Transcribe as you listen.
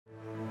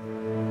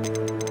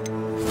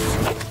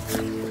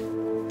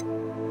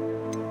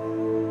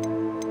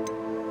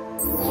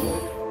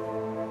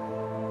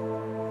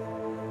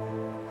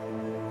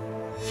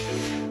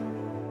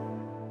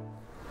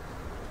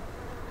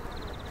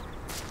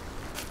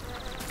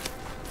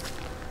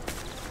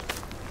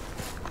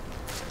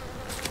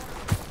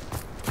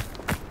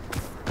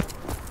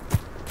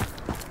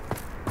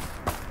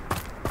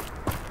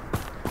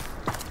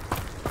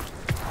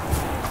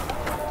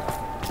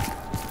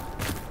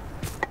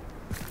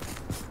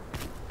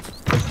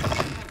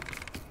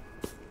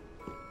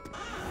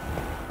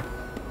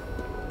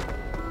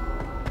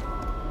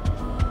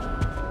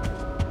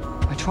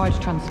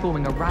tried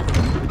transforming a rabbit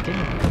into a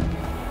demon.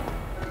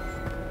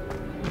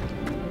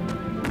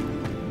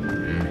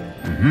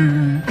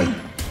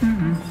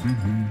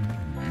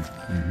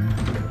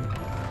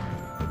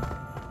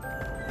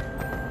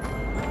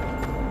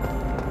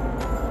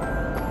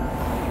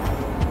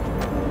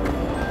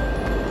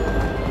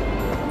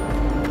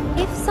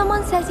 If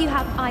someone says you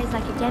have eyes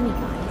like a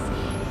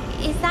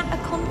demiguise, is that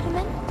a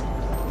compliment?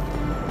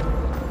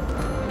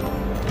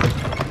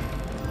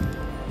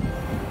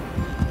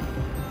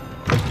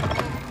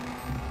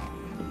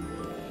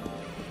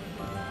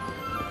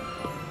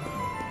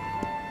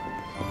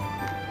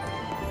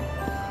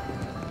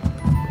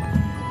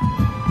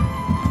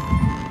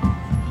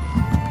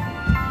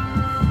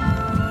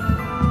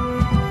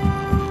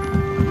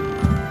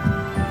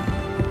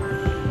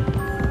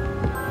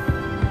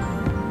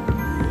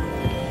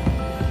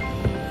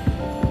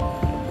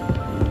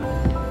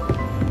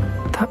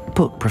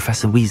 Book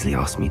Professor Weasley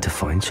asked me to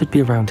find should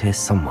be around here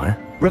somewhere.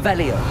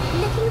 Revelio.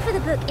 Looking for the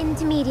book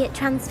Intermediate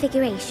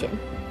Transfiguration.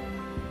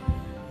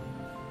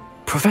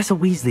 Professor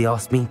Weasley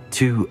asked me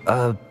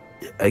to,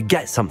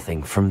 get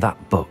something from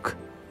that book.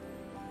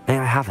 May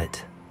I have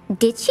it?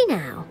 Did she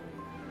now?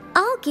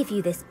 I'll give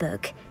you this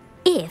book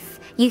if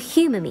you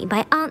humour me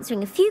by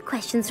answering a few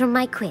questions from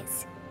my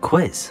quiz.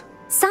 Quiz?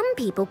 Some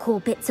people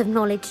call bits of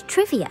knowledge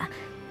trivia.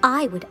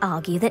 I would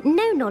argue that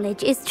no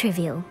knowledge is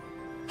trivial.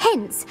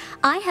 Hence,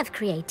 I have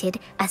created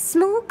a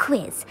small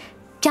quiz,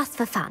 just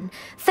for fun,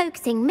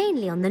 focusing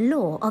mainly on the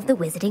lore of the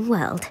wizarding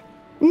world.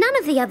 None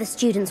of the other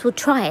students will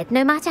try it,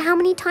 no matter how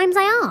many times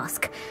I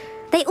ask.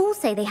 They all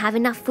say they have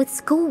enough with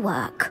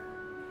schoolwork.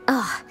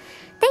 Ugh,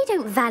 they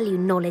don't value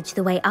knowledge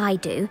the way I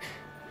do.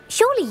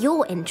 Surely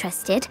you're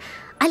interested.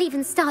 I'll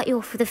even start you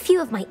off with a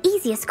few of my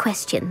easiest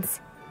questions.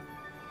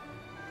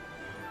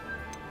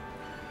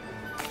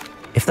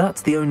 If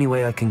that's the only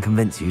way I can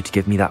convince you to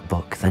give me that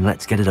book, then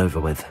let's get it over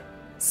with.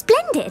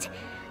 Splendid!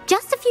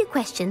 Just a few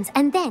questions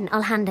and then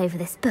I'll hand over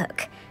this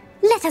book.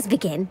 Let us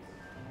begin.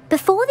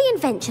 Before the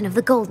invention of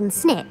the golden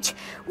snitch,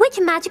 which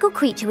magical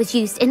creature was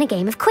used in a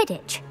game of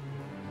Quidditch?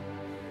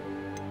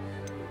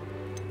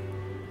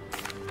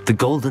 The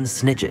Golden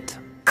Snidget.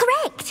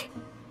 Correct!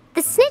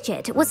 The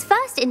Snidget was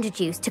first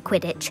introduced to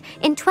Quidditch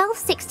in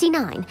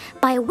 1269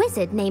 by a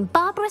wizard named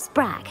Barbarous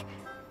Bragg.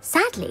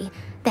 Sadly,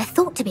 they're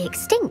thought to be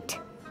extinct.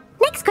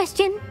 Next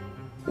question.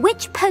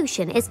 Which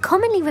potion is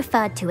commonly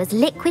referred to as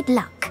liquid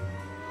luck?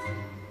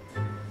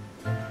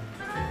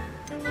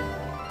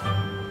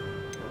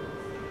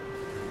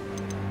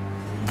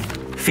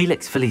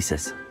 Felix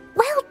Felicis.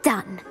 Well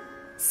done.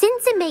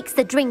 Since it makes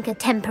the drinker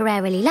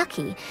temporarily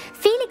lucky,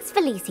 Felix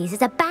Felicis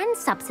is a banned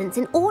substance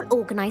in all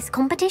organised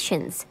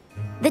competitions.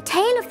 The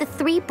tale of the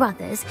three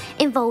brothers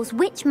involves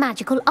which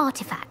magical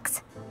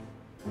artifacts?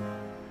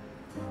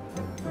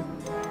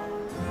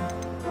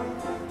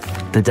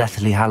 The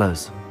Deathly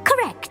Hallows.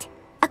 Correct.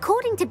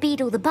 According to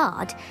Beedle the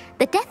Bard,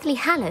 the Deathly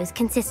Hallows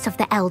consists of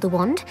the Elder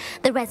Wand,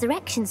 the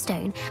Resurrection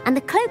Stone, and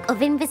the Cloak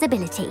of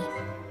Invisibility.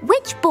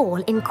 Which ball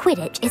in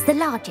Quidditch is the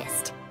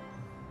largest?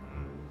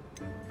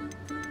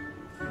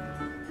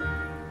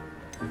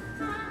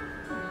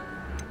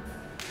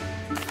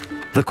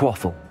 The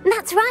Quaffle.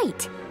 That's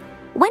right.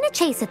 When a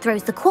chaser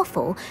throws the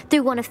quaffle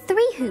through one of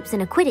 3 hoops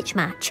in a Quidditch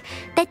match,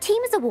 their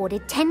team is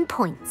awarded 10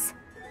 points.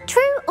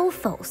 True or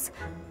false?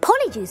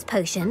 Polyjuice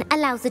Potion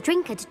allows the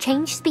drinker to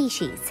change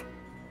species.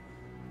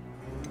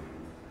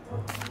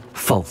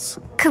 False.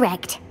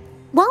 Correct.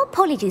 While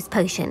Polyjuice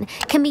Potion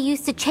can be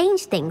used to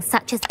change things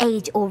such as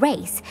age or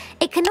race,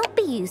 it cannot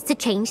be used to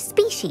change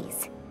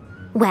species.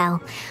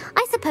 Well,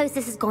 I suppose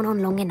this has gone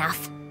on long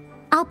enough.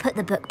 I'll put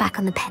the book back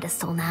on the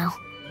pedestal now.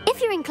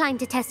 If you're inclined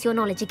to test your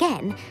knowledge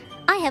again,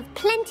 I have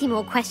plenty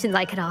more questions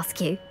I could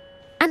ask you.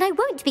 And I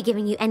won't be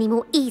giving you any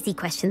more easy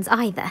questions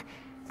either.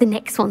 The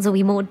next ones will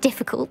be more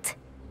difficult.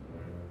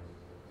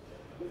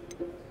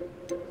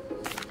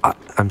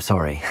 I'm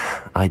sorry.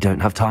 I don't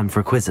have time for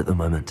a quiz at the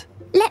moment.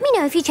 Let me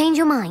know if you change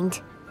your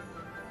mind.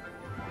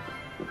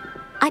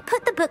 I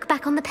put the book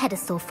back on the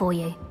pedestal for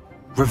you.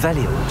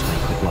 Revelio ought to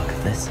make quick work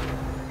of this.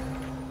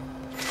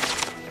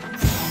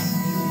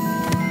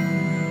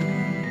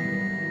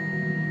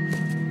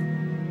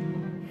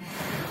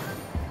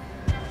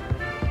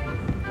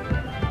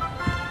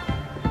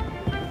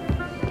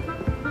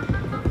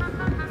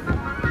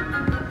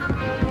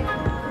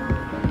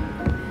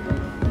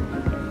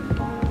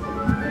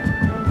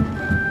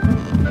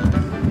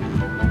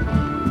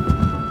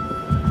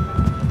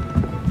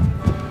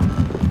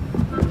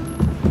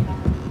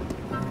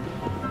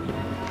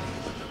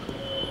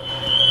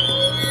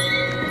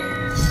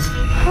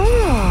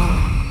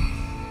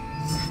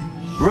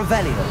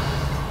 Revelio.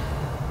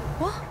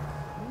 What?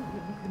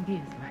 You can be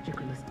as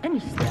magical as any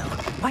spell.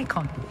 Why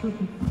can't you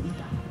do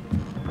that?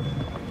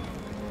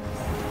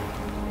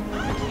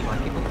 I see why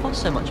people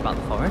fuss so much about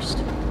the forest.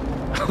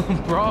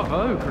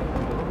 Bravo!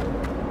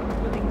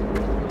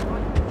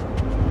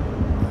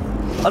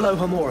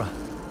 Aloha Mora.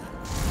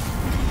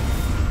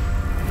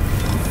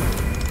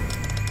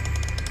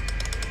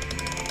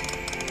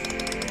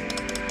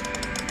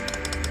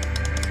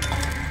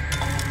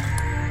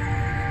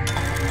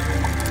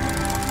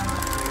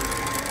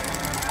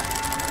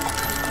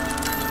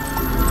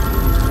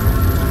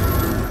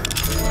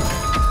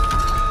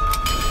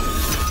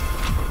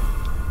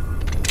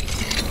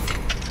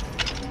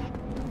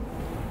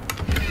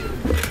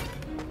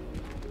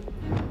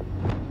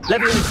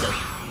 Leviosa!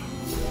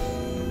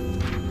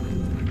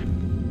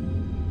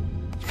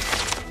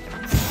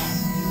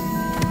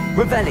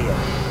 Revelio!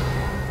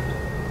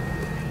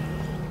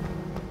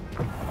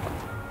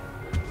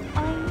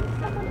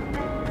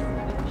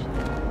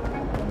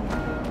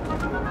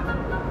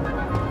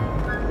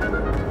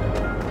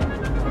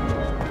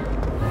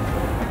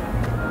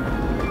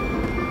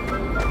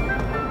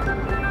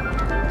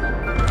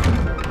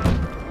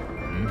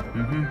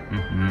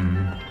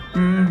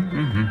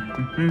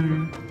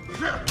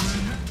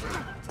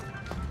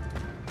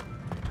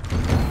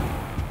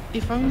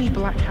 If only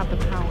Black had the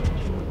power to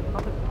choose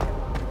other.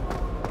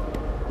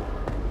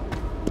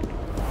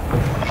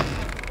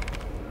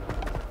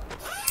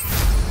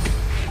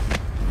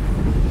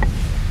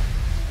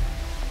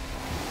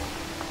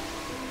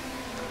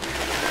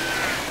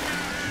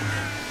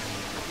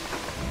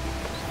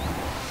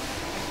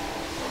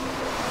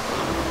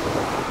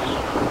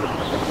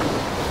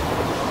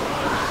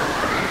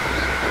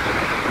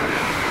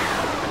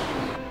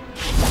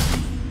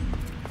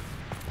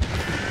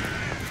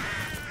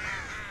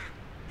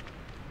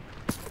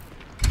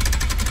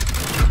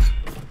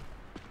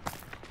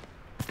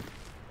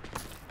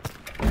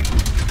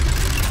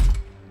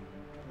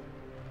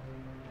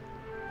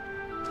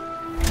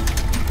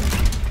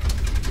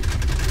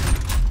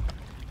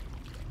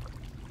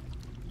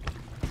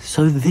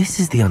 So this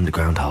is the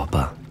underground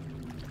harbour.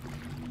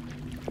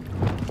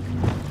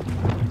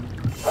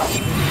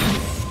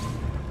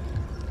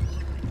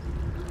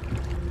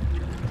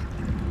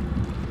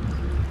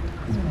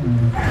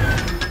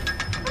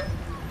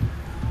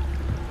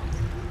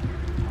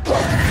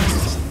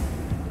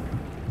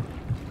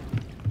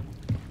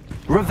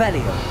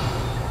 Revelio.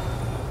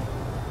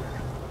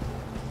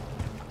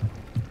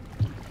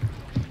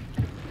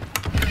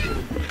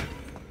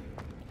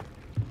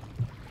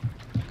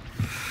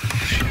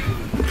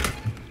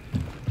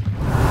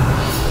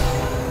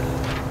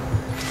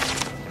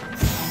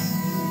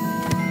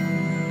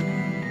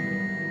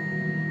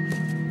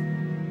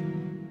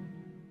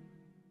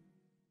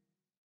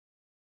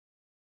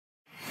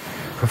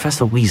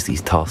 Professor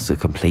Weasley's tasks are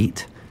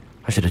complete.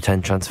 I should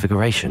attend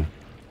Transfiguration.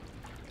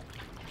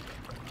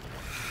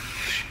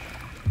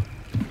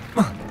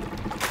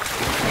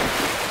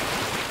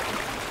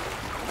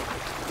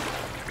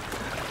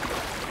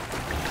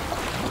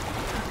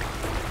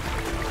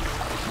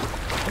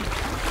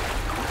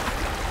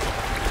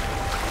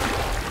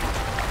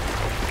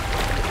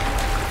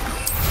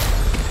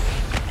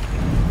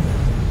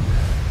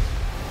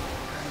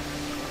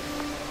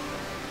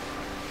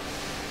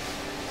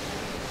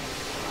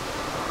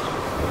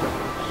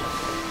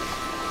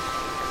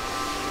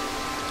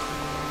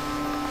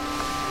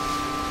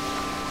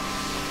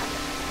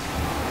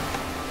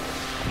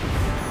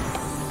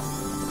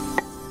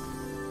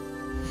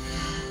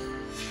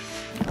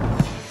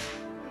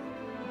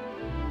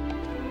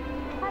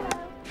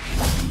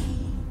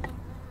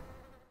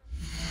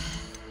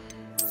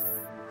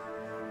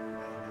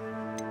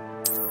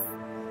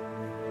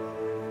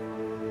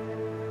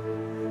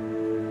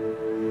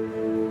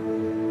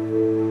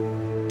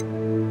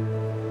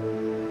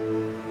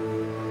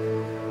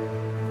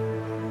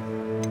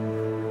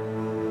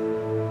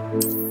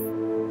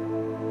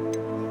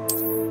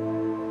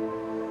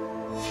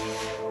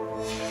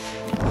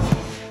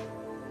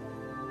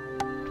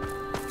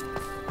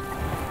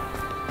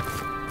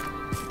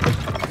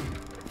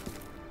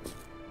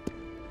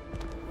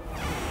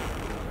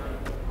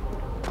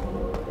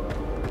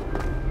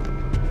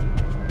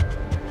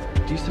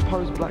 Do you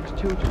suppose Black's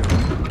children?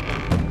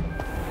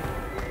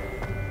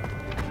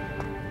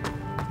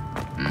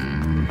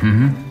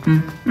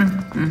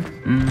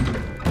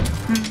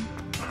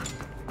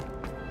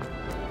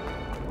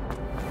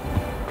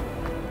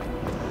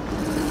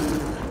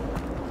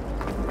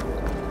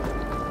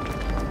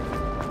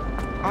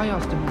 I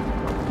asked him.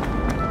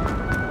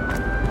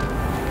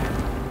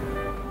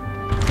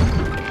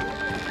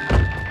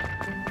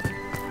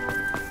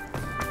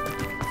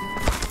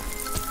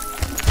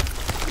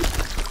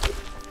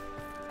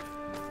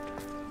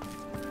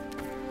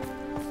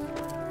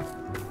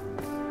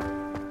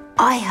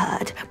 I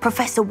heard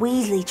Professor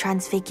Weasley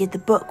transfigured the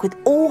book with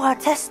all her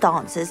test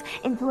answers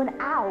into an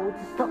owl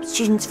to stop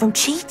students from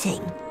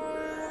cheating.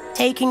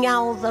 Taking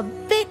owls a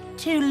bit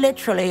too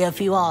literally, if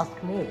you ask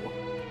me.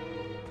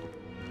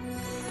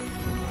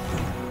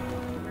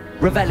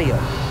 Revelio.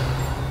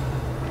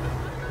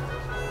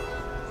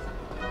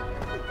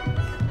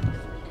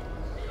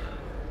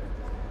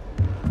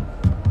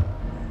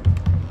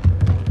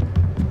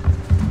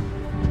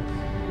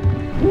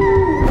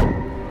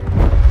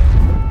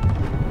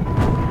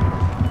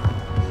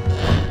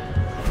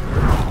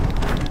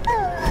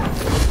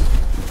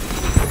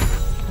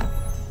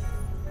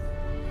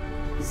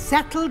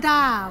 Settle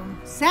down,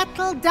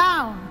 settle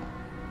down.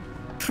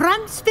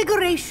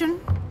 Transfiguration,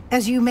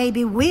 as you may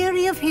be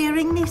weary of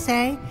hearing me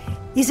say,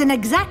 is an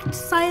exact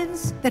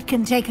science that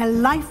can take a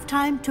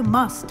lifetime to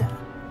master.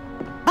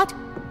 But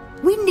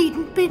we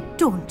needn't be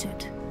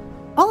daunted.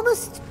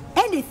 Almost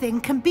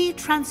anything can be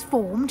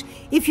transformed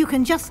if you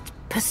can just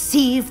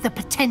perceive the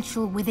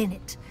potential within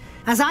it.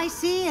 as I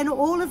see in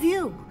all of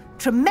you.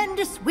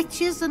 Tremendous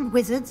witches and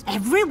wizards,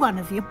 every one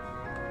of you.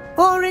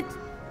 Or it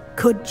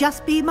could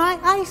just be my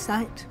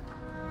eyesight.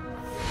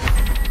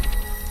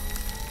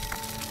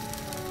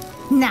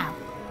 Now,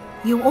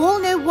 you all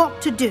know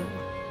what to do.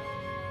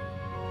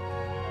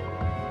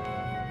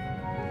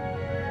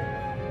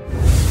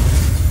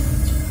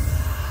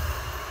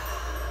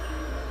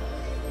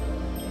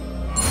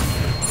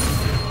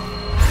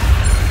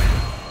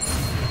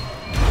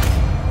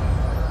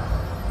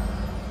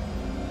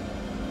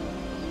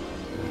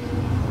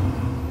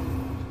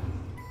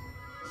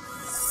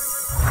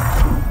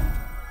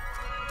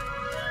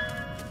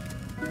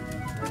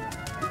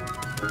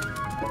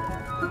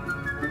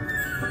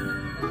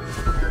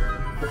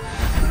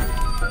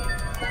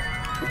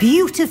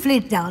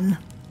 Beautifully done.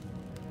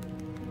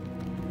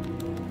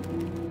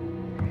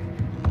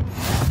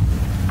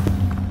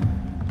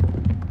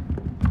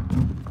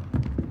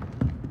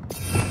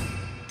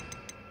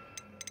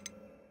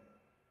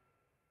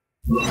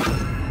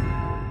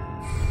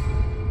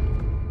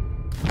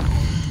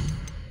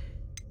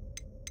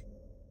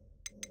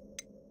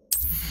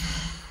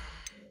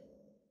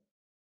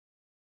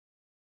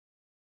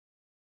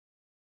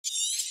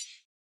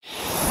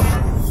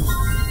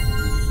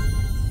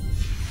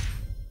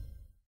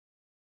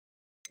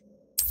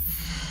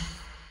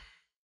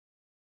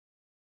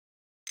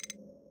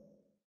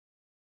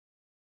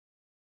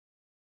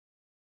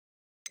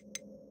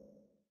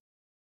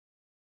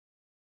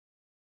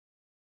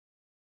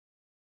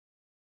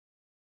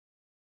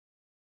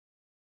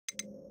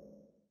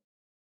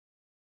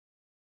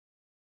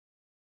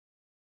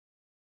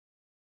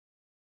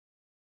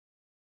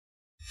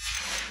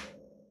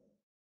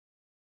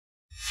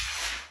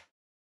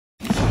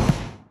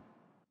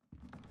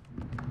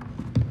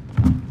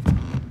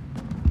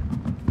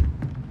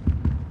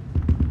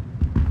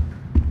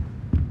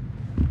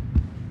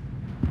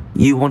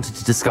 You wanted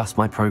to discuss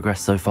my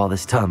progress so far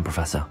this term,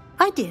 Professor?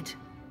 I did.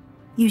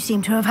 You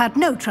seem to have had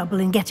no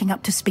trouble in getting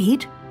up to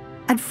speed,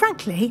 and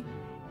frankly,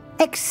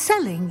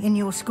 excelling in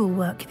your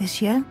schoolwork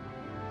this year.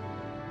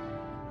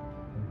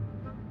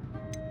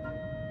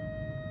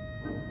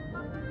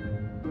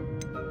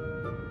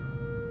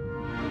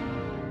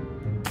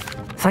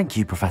 Thank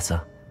you,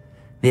 Professor.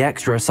 The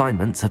extra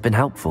assignments have been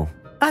helpful.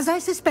 As I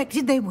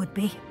suspected they would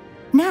be.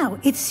 Now,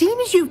 it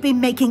seems you've been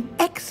making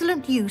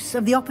excellent use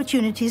of the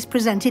opportunities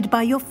presented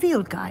by your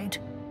field guide.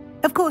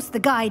 Of course, the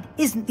guide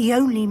isn't the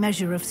only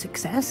measure of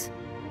success.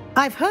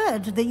 I've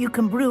heard that you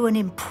can brew an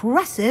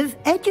impressive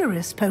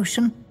Edurus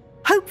potion.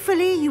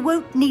 Hopefully, you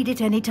won't need it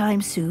anytime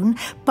soon,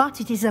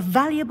 but it is a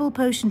valuable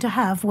potion to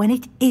have when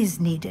it is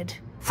needed.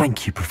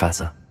 Thank you,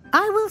 Professor.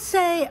 I will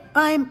say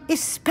I'm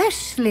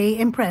especially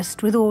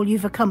impressed with all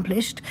you've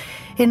accomplished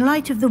in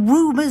light of the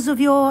rumors of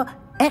your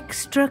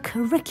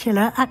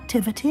extracurricular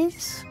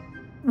activities.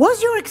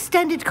 Was your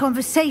extended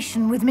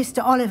conversation with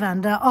Mr.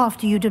 Ollivander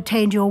after you'd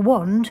obtained your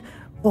wand,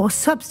 or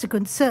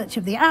subsequent search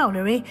of the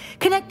owlery,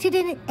 connected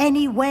in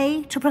any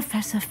way to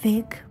Professor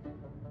Fig?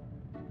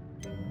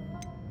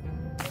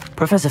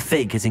 Professor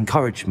Fig has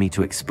encouraged me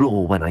to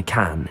explore when I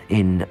can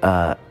in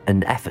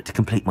an effort to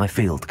complete my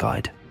field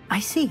guide. I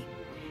see.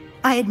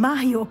 I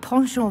admire your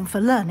penchant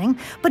for learning,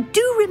 but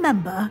do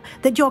remember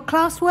that your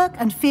classwork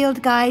and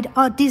field guide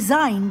are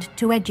designed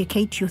to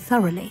educate you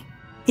thoroughly.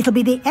 It'll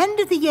be the end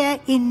of the year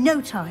in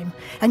no time,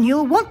 and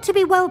you'll want to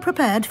be well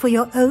prepared for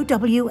your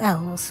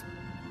OWLs.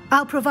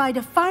 I'll provide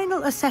a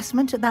final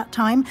assessment at that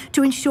time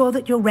to ensure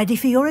that you're ready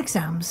for your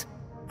exams.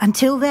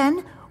 Until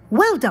then,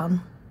 well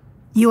done.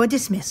 You are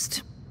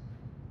dismissed.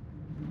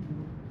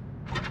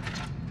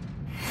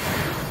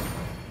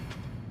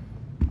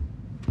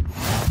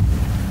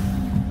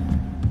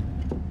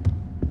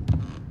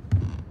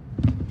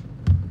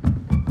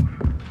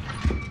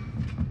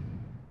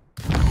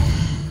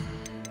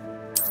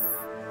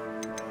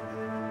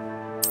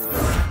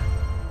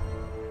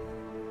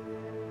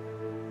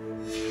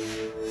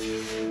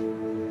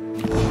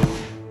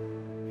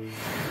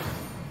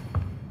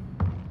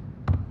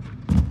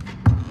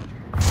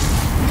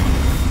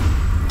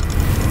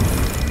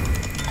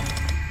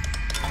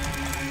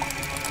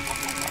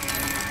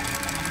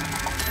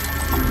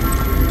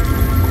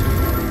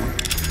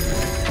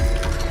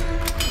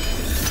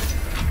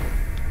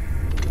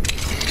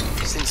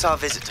 Since our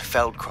visit to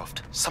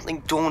Feldcroft,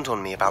 something dawned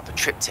on me about the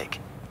triptych.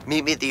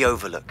 Meet me at the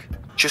Overlook,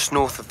 just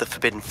north of the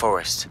Forbidden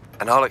Forest,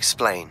 and I'll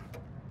explain.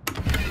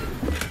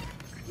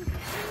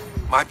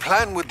 My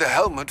plan with the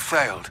helmet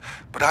failed,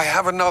 but I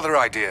have another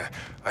idea.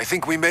 I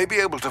think we may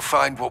be able to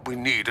find what we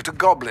need at a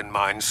goblin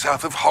mine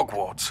south of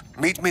Hogwarts.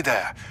 Meet me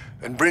there,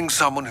 and bring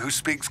someone who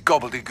speaks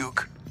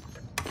gobbledygook.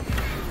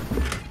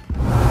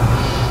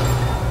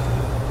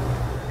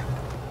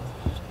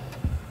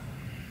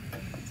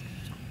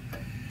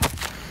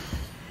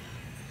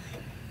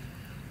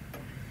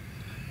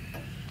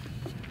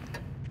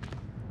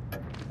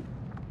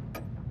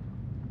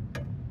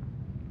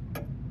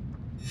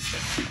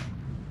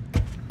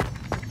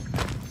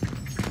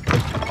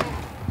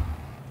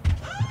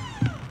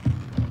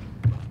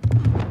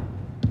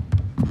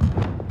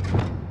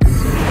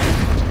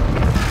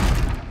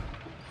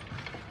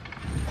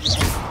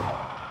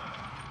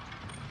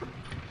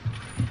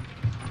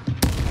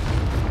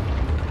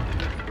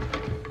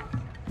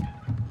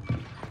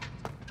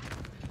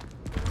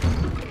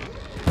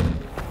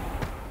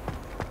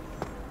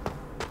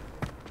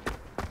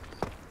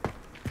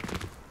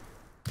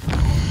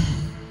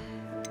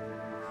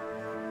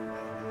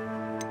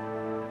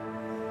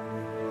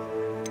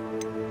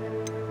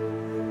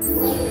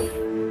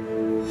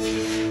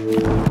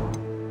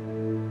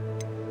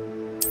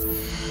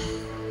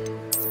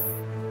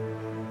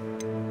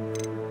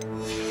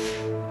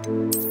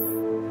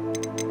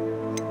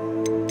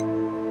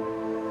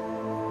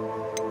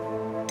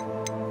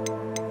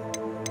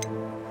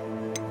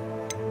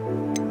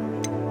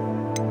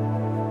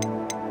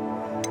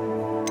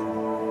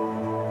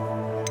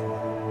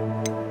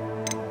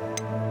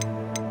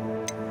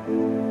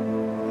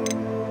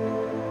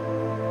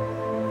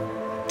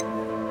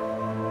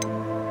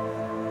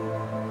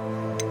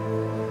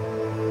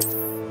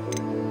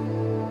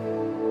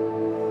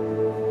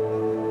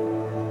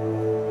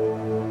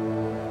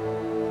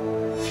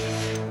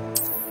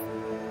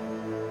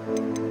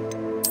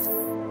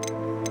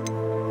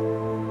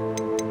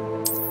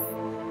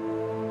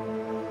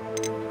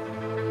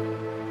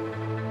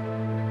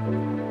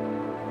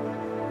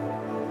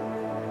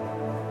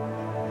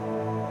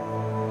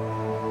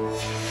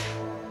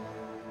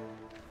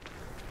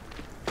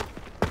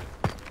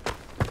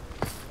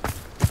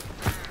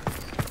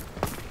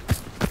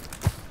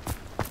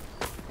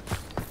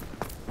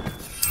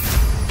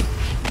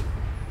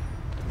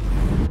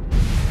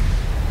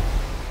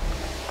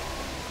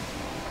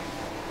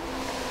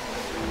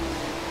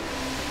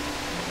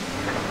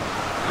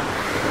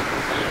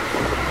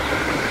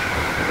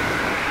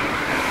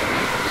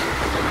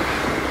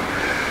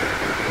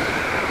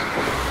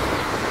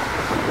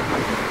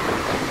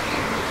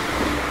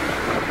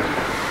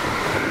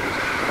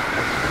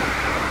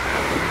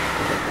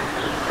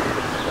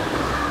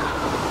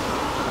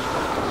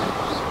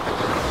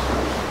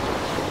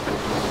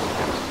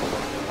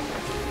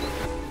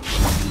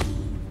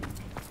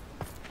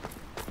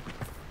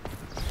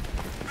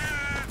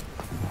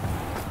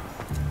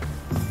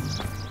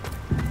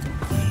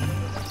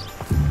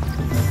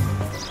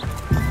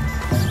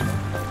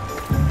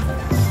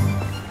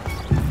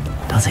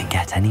 Does it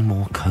get any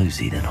more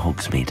cozy than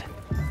Hogsmeade?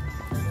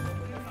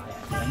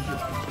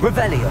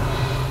 Revelio!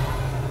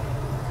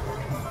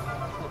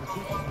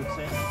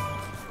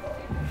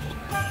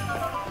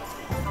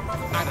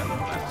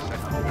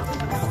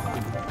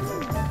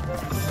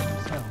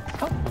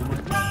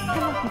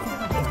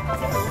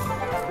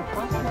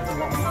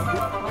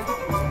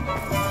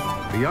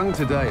 The young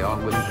today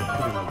aren't willing to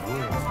put in a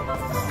word.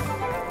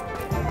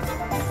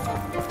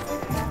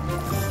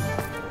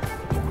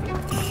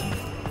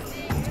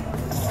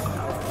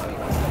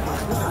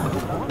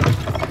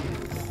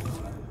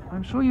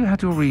 I'm sure you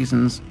had your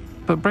reasons,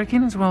 but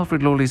breaking into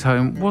Alfred Lawley's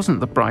home wasn't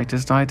the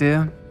brightest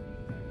idea.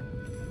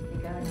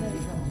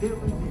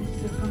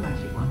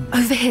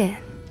 Over here.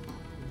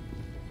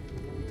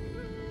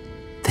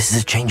 This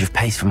is a change of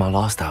pace from our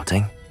last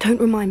outing.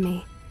 Don't remind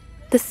me.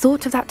 The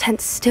thought of that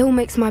tent still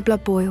makes my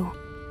blood boil.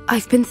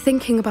 I've been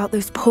thinking about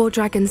those poor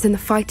dragons in the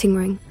fighting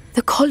ring.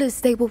 The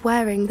collars they were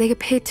wearing, they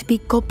appeared to be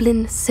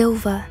goblin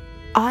silver.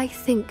 I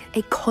think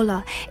a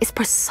collar is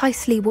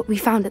precisely what we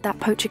found at that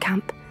poacher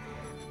camp.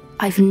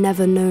 I've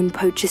never known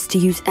poachers to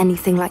use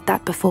anything like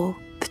that before.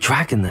 The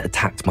dragon that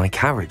attacked my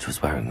carriage was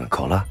wearing a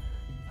collar,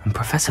 and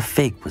Professor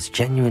Fig was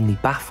genuinely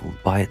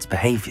baffled by its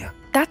behavior.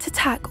 That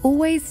attack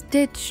always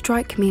did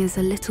strike me as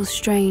a little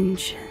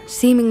strange,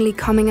 seemingly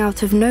coming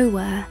out of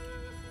nowhere.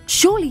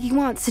 Surely you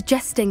aren't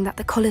suggesting that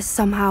the collars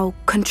somehow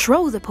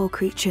control the poor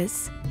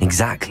creatures?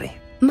 Exactly.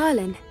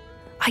 Merlin,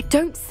 I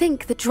don't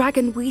think the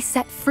dragon we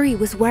set free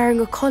was wearing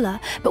a collar,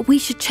 but we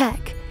should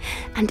check.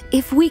 And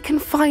if we can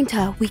find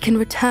her, we can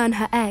return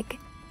her egg.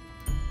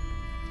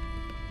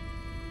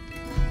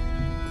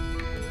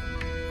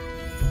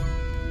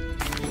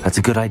 That's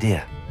a good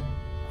idea.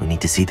 We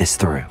need to see this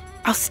through.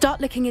 I'll start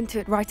looking into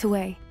it right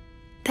away.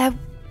 There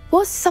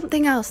was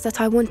something else that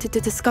I wanted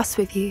to discuss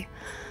with you.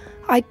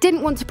 I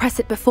didn't want to press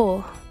it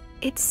before.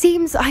 It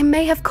seems I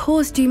may have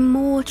caused you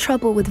more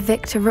trouble with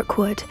Victor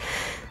Rookwood.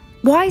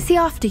 Why is he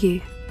after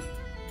you?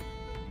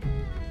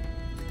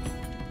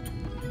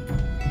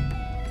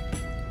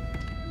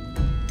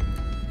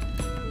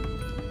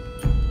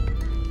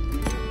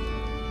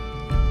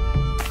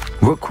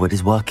 Rookwood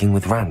is working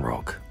with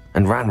Ranrock,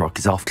 and Ranrock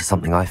is after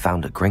something I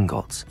found at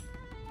Gringotts.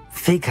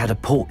 Fig had a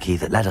portkey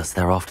that led us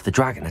there after the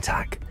dragon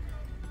attack.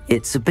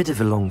 It's a bit of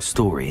a long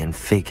story, and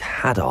Fig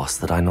had asked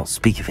that I not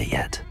speak of it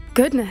yet.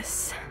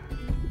 Goodness.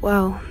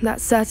 Well, that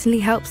certainly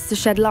helps to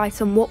shed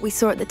light on what we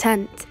saw at the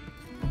tent.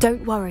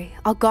 Don't worry,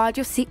 I'll guard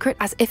your secret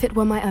as if it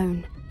were my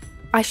own.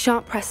 I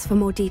shan't press for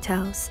more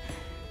details.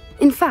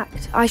 In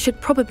fact, I should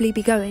probably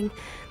be going.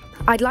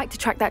 I'd like to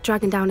track that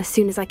dragon down as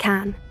soon as I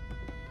can.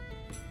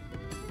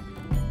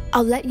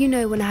 I'll let you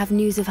know when I have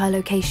news of her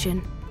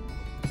location.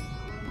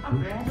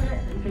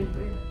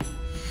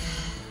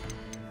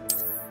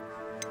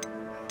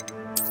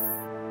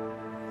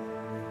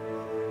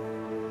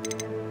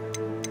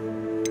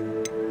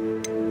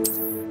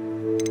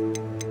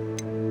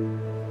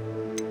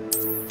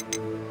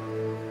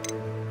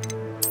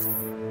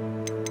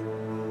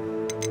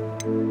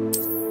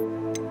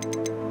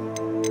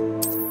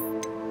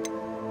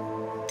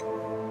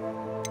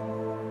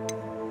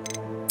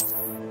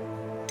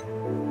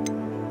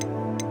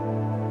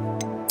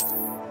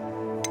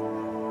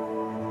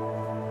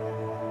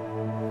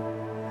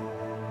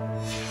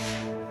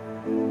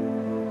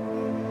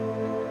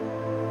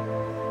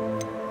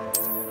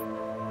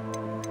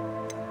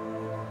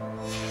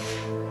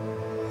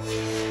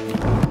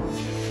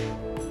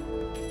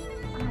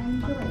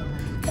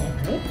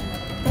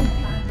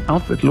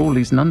 Alfred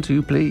Lawley's none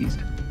too pleased.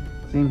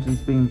 Seems he's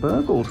been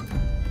burgled.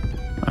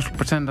 I shall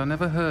pretend I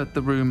never heard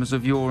the rumours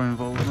of your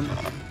involvement.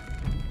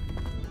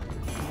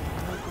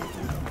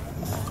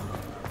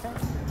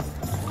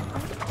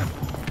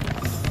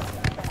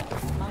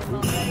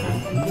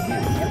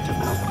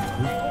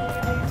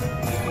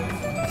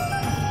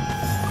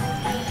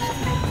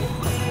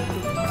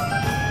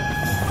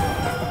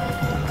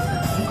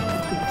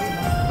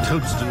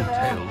 Toadstool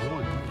tail.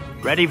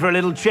 Ready for a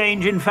little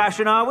change in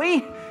fashion, are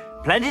we?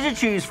 Plenty to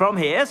choose from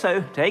here,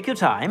 so take your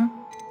time.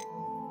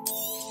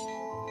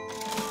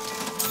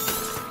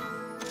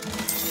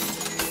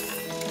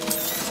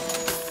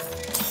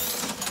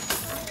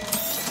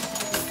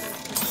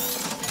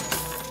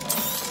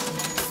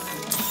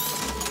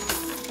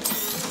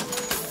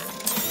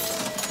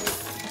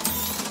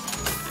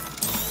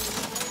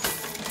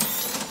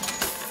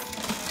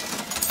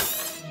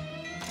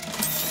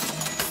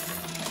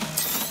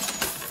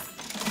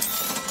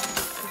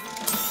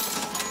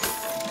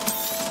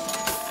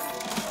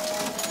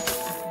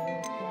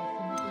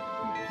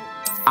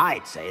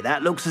 I'd say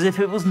that looks as if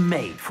it was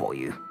made for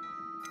you.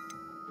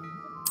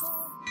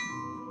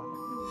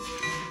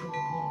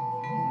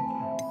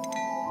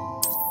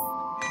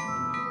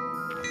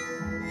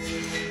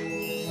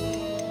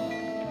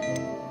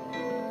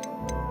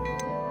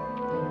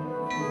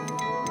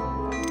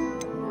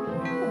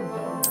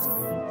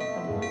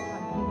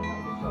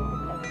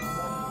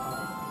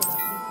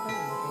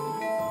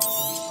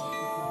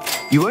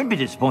 You won't be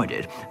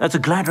disappointed. That's a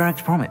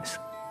Gladrag's promise.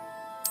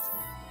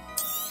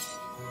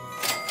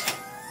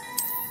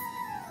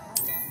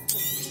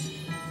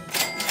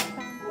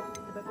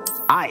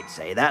 I'd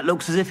say that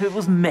looks as if it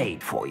was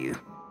made for you.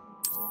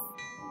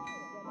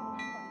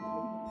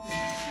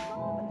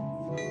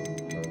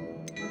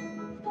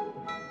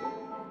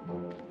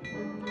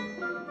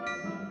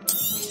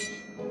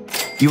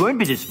 You won't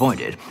be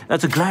disappointed.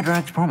 That's a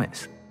Gladrag's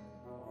promise.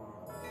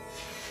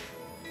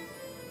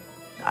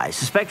 I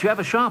suspect you have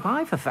a sharp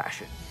eye for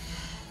fashion.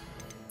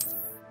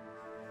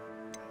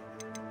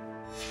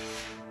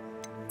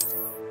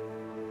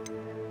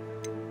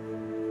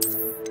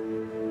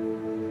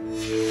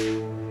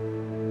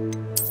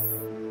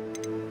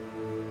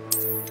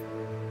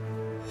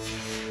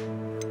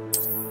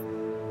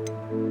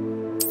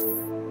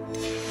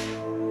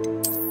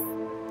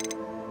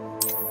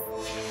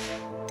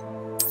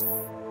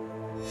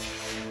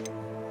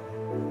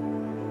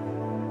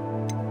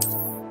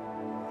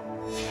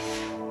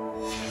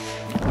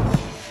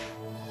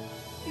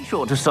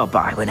 Sure to stop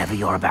by whenever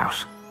you're about.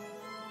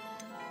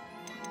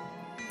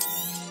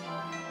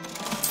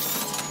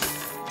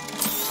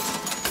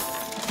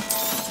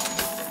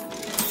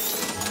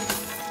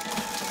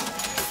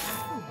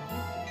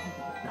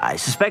 I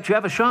suspect you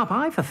have a sharp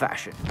eye for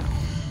fashion.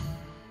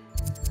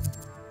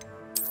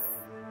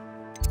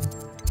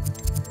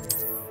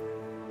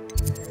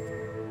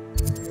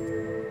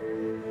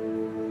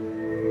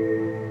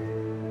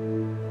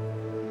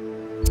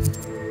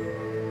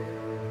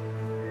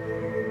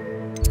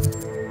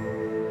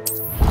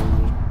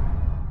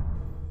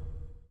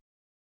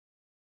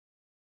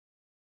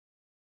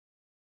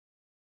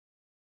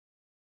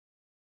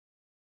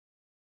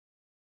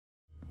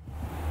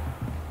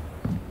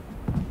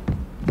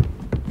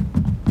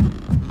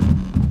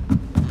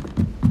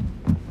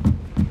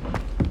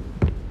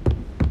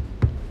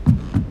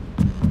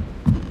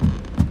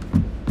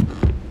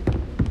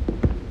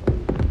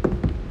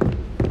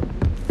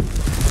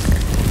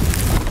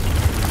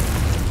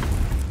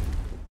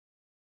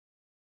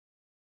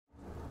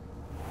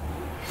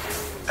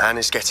 Anne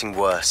is getting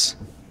worse.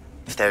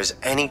 If there is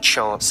any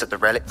chance that the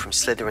relic from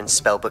Slytherin's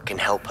spellbook can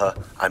help her,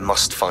 I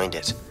must find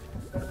it.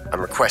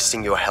 I'm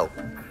requesting your help.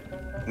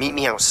 Meet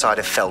me outside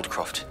of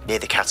Feldcroft, near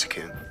the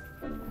catacomb.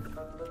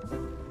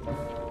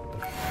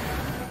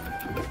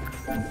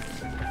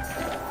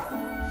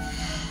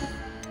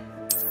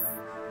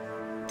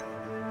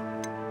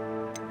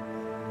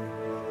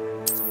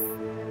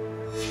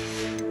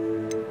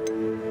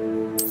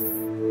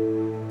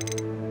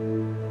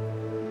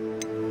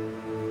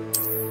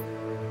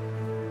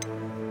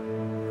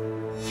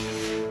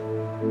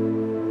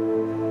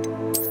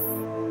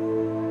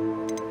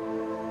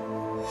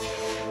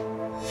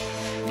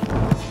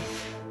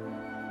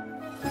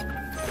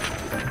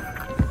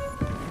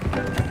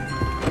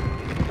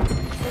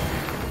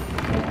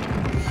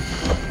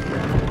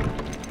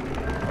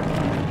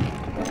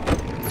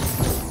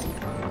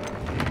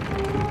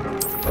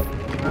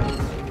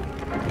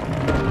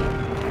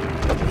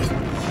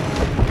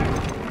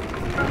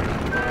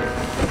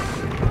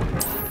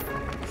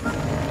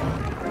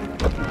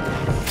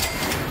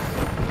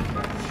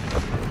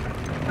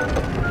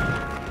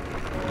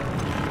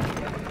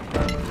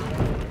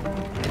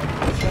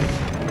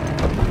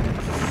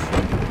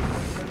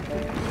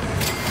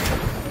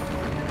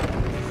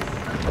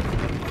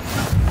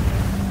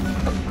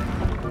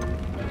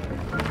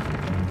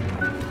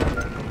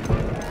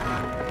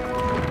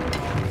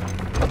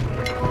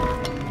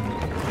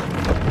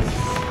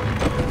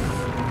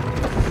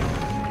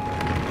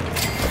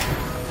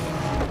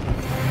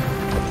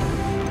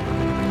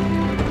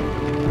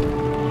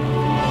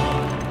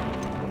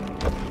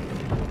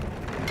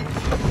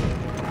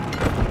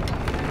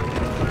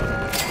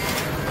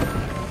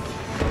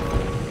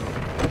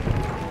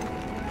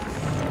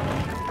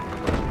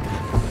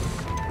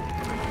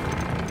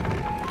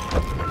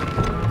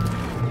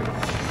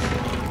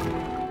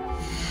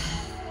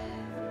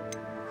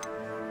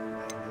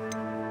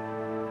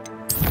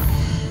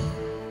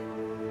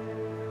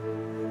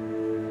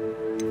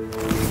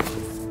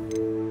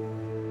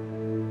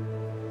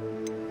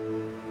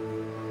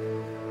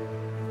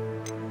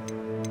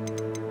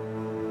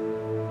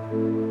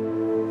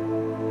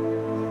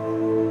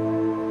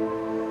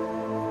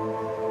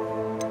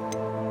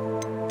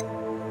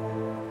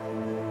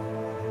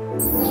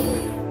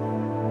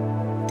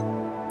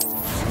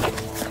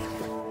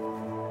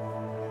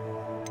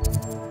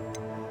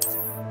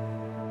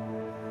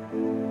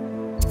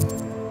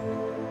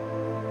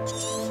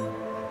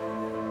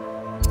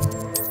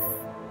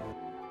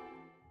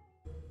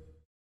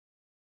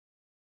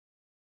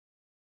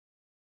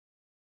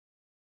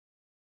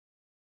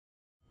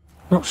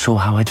 Not sure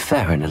how I'd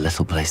fare in a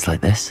little place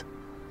like this.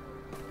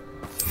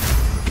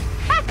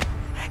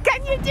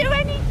 Can you do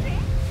anything?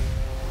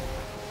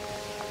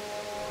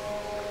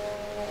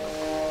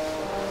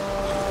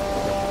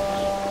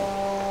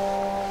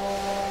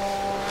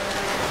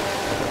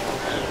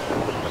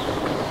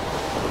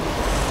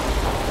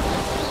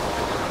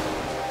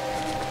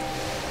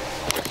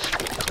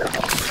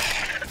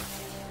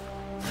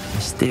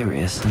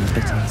 Mysterious and a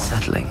bit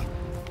unsettling.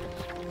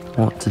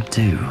 What to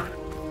do?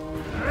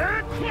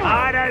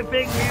 I don't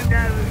think you know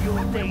who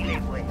you're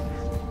dealing with.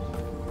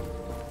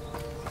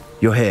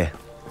 You're here.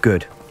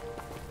 Good.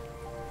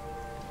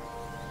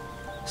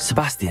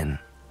 Sebastian,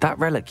 that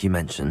relic you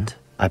mentioned?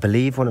 I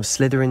believe one of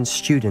Slytherin's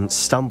students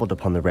stumbled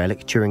upon the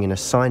relic during an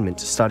assignment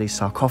to study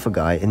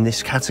sarcophagi in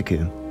this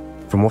catacomb.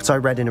 From what I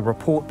read in a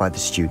report by the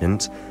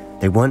student,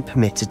 they weren't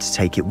permitted to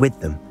take it with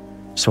them,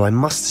 so I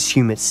must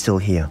assume it's still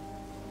here.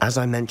 As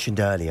I mentioned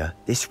earlier,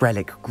 this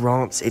relic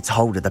grants its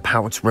holder the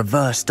power to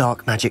reverse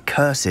dark magic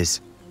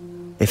curses.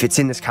 If it's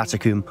in this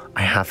catacomb,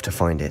 I have to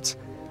find it.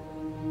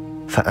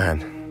 For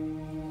Anne.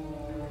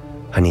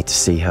 I need to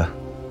see her.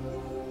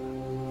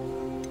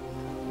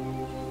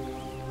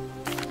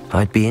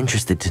 I'd be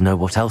interested to know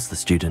what else the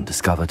student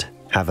discovered.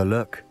 Have a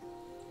look.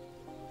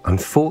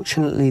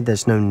 Unfortunately,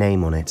 there's no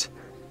name on it,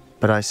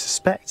 but I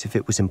suspect if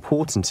it was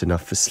important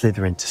enough for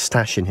Slytherin to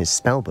stash in his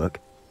spellbook,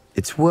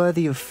 it's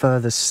worthy of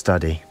further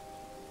study.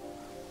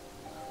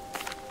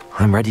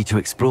 I'm ready to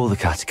explore the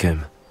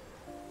catacomb.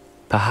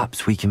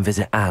 Perhaps we can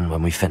visit Anne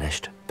when we've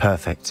finished.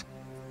 Perfect.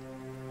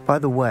 By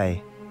the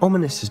way,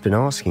 Ominous has been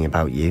asking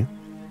about you.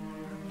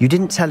 You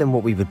didn't tell him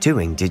what we were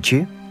doing, did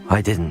you?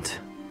 I didn't.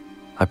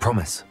 I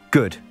promise.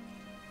 Good.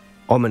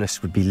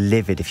 Ominous would be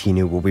livid if he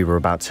knew what we were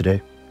about to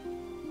do.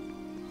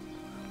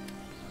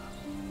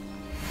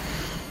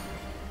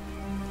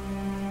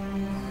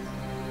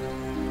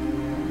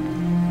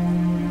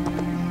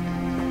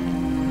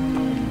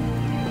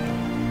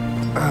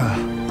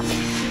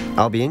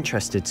 I'll be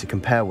interested to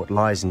compare what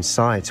lies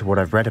inside to what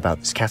I've read about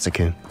this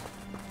catacomb.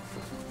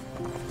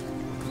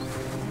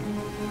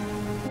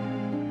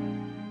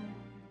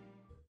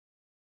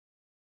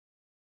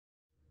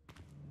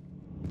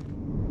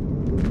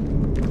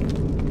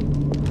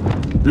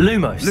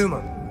 Lumos!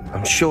 Lumo!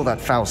 I'm sure that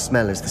foul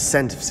smell is the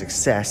scent of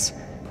success.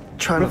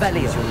 Try not to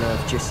lose your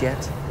nerve just yet.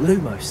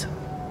 Lumos!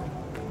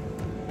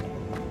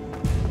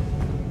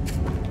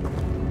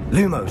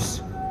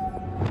 Lumos!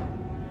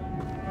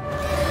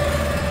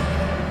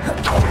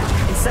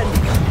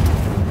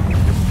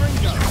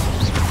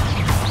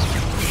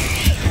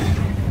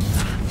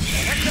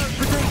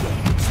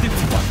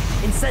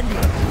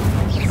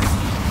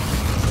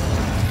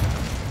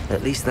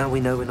 At least now we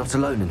know we're not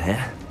alone in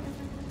here.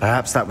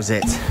 Perhaps that was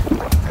it.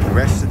 And the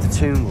rest of the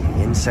tomb will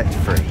be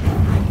insect-free.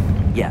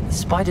 Yeah,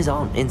 spiders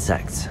aren't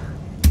insects.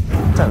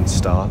 Don't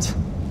start.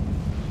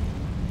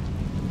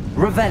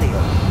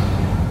 Revelio!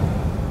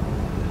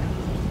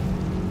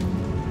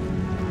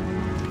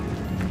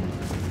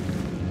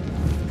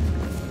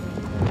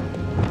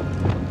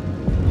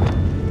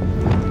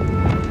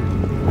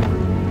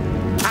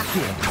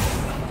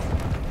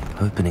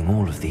 Opening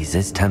all of these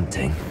is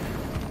tempting.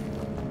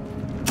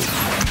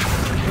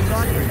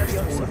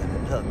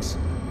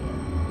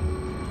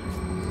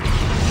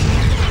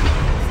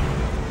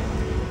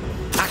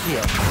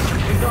 Accio!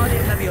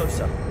 Wingardium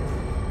Leviosa!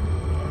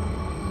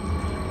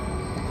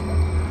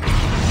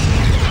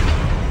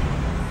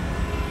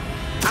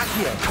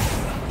 Accio!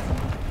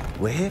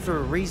 We're here for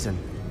a reason.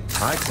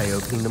 I'd say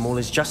opening them all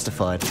is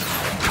justified.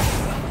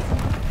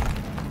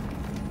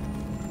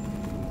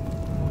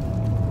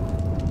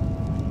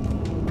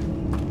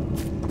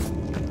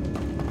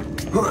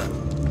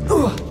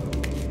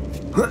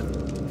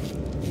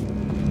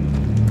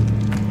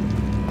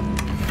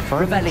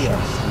 Revelio.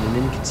 In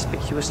an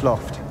inconspicuous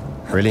loft.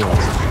 Brilliant.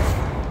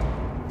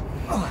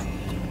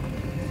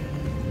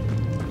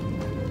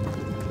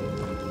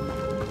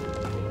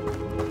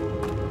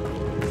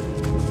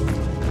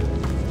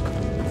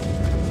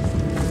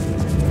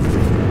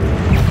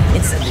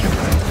 Incendio.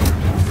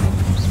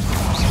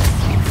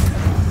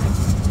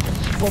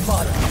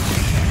 Bombarda.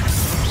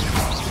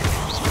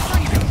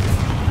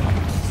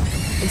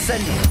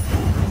 Incendio.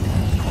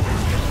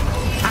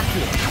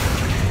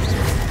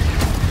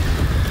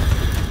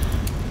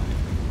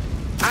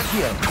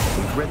 Accio.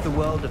 We've rid the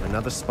world of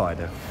another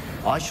spider.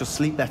 I shall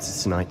sleep better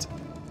tonight.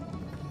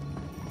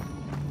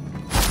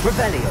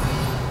 Revelio.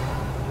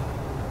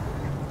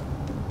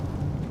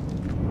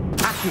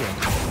 Accio.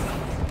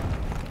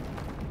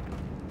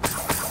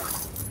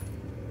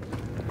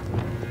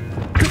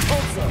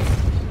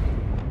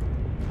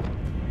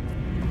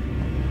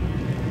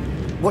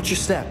 Watch your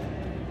step.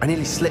 I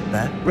nearly slipped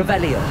there.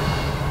 Revelio.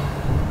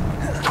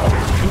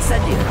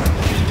 Incendio.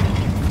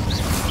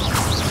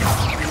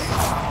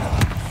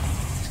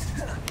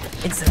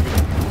 Incendio.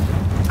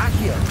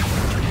 Accio.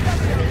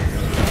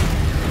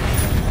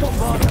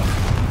 Bombarda.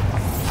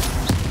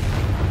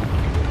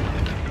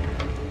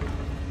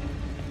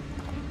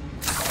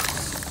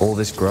 All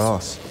this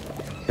grass.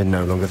 It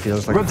no longer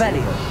feels like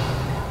Revelio.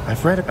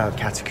 I've read about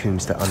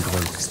catacombs that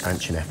underwent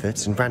expansion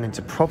efforts and ran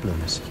into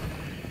problems.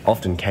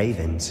 Often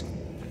cave-ins.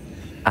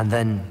 And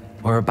then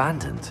were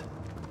abandoned.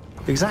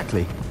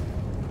 Exactly.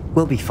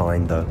 We'll be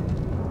fine, though.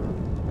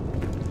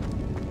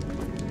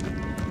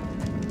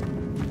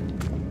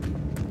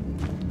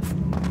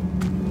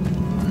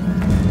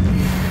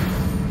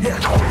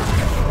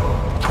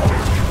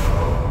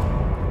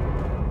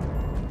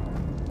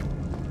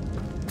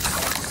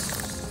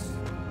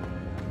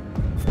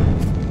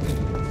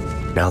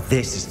 Now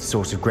this is the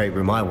sort of great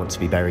room I want to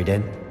be buried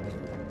in.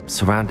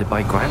 Surrounded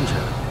by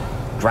grandeur.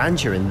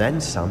 Grandeur and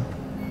then some.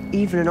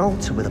 Even an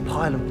altar with a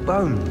pile of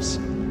bones.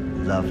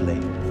 Lovely.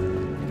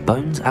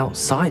 bones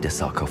outside a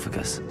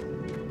sarcophagus.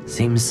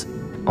 Seems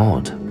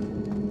odd.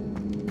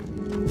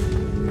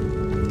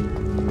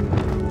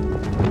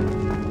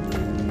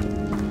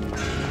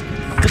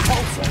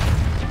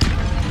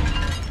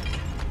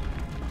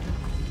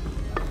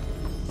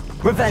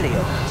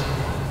 Revelio.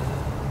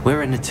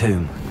 We're in a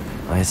tomb.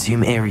 I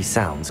assume eerie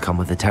sounds come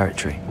with the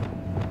territory.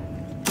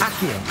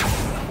 Accio.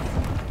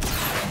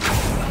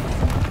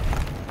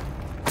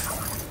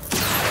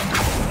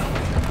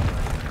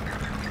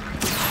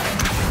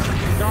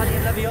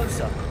 Guardian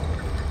Leviosa.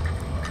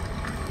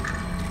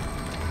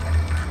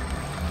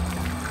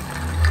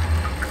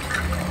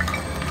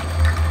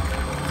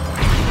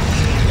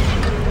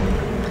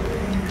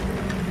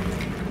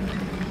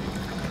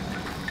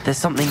 There's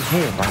something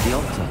here by the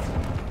altar.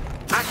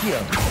 Accio.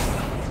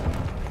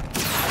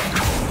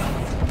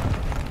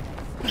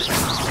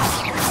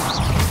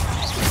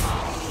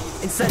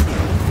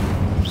 Incendio.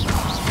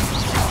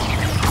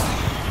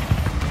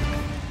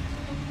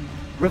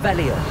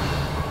 Revelio.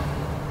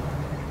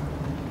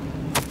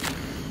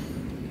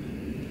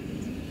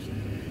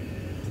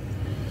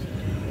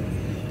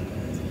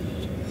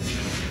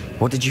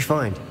 What did you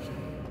find?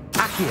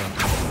 Accio.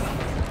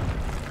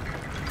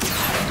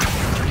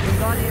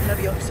 Guardian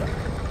Leviosa.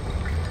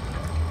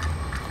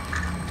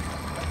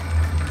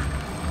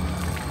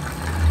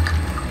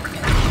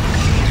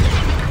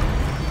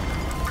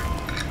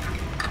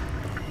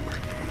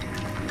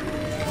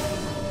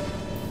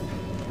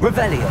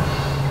 Revelio.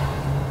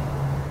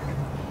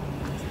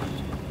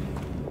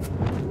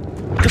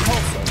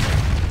 Depulso.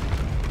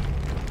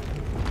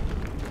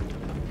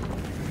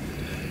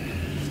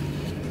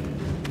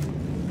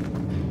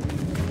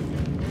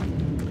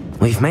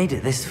 We've made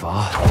it this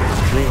far.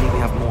 Clearly we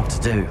have more to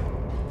do.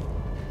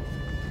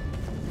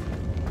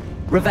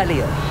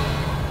 Revelio.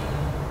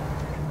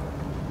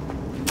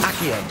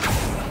 Accio.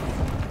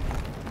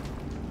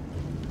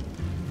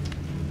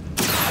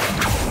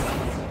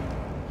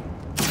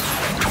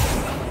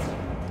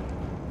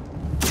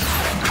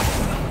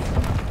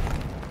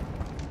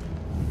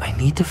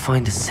 I need to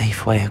find a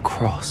safe way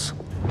across.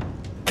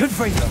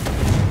 Confringo.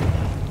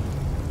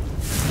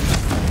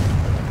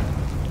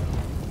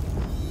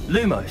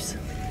 Lumos.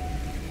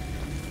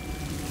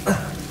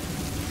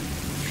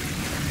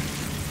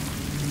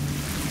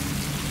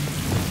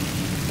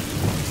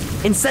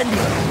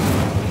 Incendio.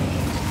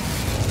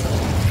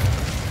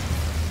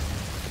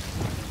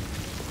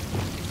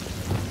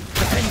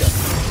 Defendo.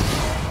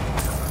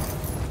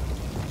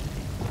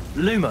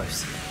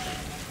 Lumos.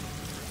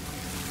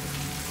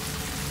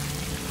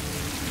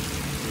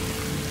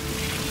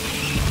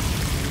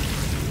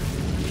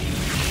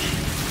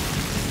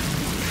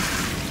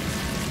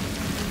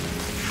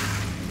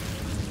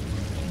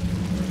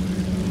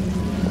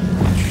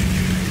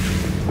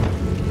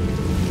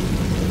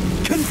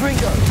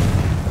 Confringo.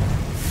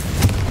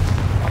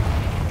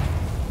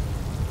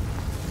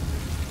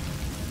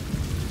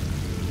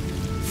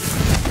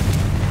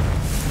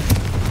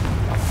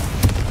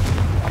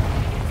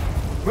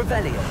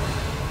 Revelio.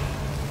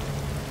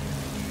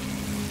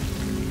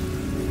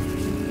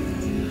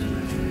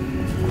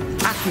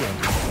 Accio.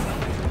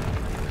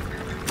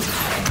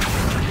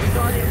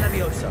 Guardian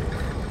Leviosa.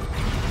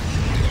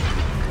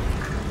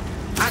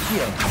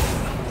 Accio.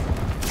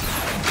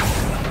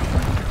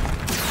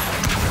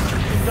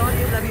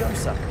 Guardian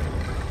Leviosa.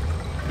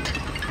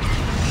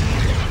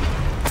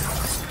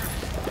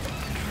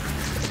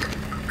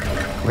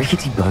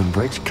 Rickety bone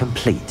bridge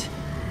complete.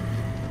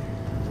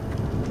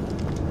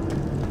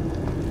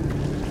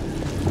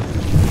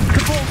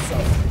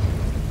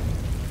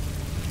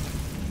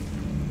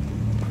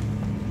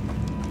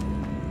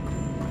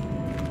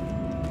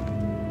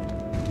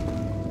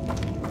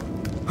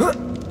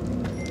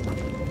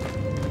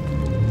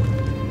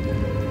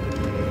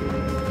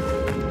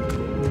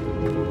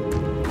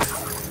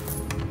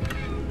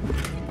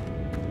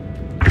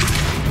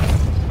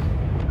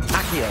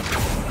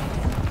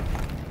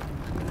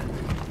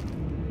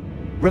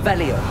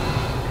 Revelio.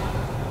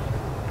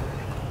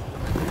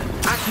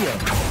 Accio.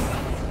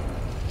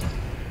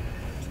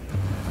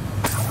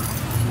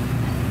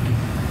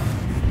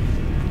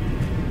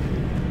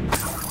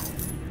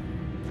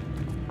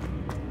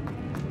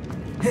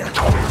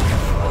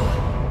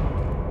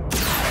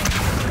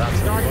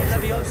 Guardian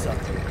Leviosa.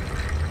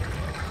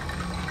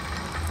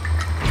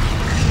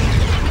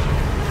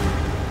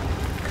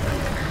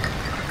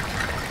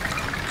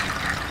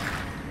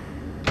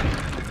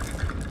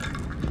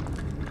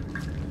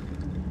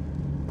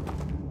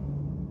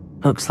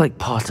 Looks like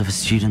part of a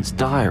student's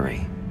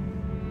diary.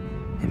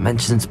 It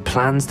mentions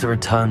plans to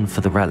return for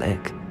the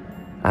relic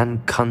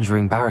and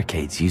conjuring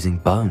barricades using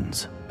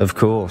bones. Of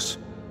course.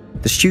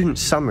 The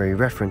student's summary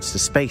referenced the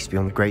space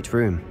beyond the Great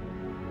Room,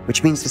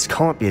 which means this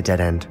can't be a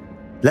dead end.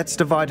 Let's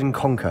divide and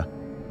conquer.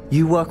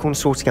 You work on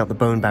sorting out the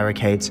bone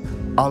barricades,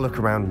 I'll look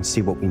around and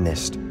see what we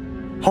missed.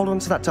 Hold on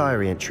to that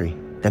diary entry.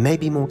 There may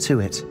be more to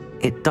it.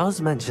 It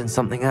does mention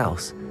something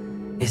else.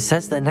 It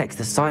says their next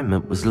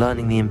assignment was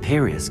learning the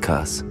Imperius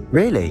Curse.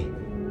 Really?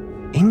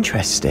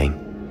 Interesting.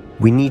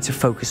 We need to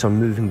focus on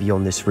moving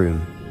beyond this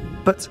room.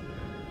 But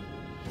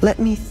Let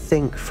me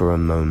think for a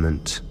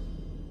moment.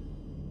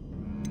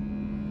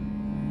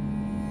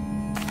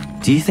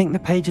 Do you think the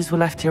pages were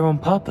left here on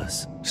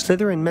purpose?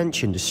 Slytherin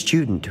mentioned a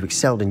student who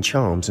excelled in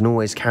charms and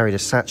always carried a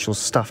satchel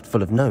stuffed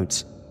full of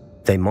notes.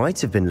 They might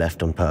have been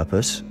left on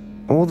purpose,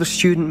 or the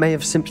student may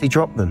have simply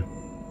dropped them.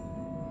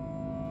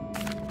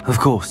 Of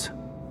course.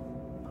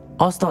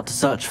 I'll start to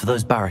search for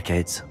those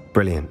barricades.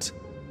 Brilliant.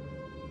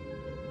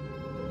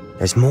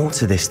 There's more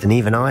to this than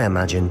even I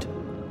imagined.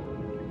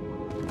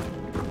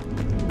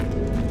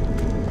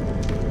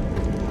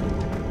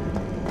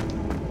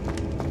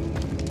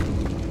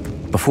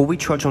 Before we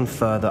trudge on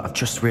further, I've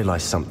just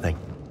realized something.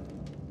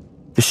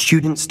 The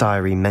student's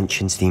diary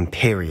mentions the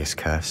Imperious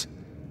Curse.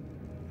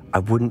 I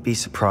wouldn't be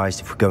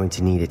surprised if we're going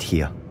to need it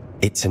here.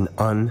 It's an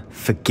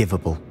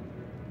unforgivable,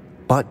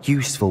 but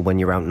useful when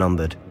you're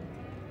outnumbered.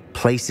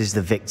 Places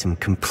the victim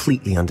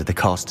completely under the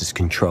caster's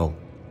control.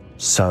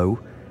 So,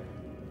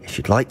 if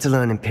you'd like to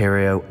learn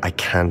Imperio, I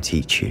can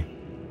teach you.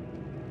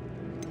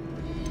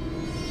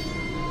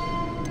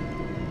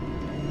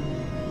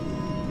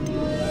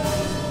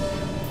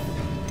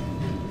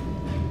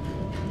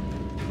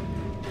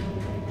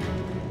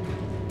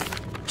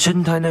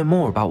 Shouldn't I know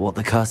more about what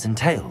the curse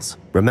entails?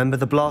 Remember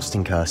the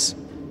blasting curse?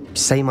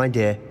 Same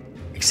idea,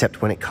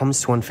 except when it comes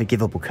to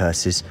unforgivable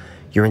curses,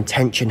 your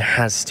intention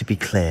has to be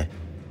clear.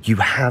 You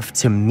have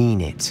to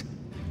mean it.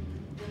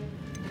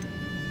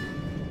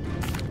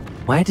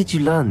 Where did you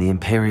learn the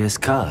Imperious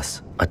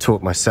Curse? I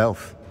taught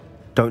myself.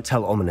 Don't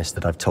tell Ominous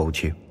that I've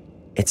told you.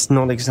 It's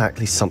not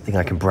exactly something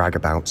I can brag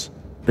about,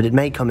 but it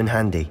may come in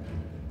handy.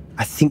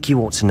 I think you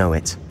ought to know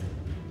it.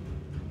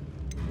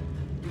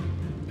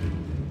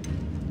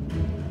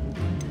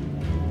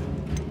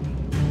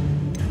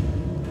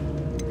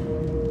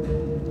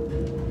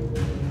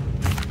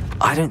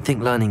 I don't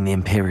think learning the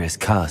Imperious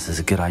Curse is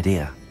a good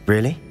idea.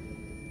 Really?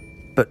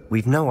 But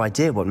we've no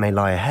idea what may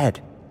lie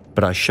ahead.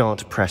 But I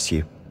shan't press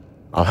you.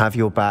 I'll have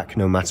your back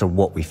no matter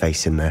what we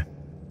face in there.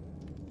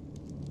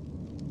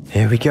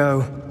 Here we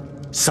go.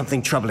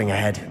 Something troubling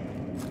ahead.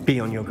 Be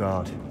on your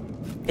guard.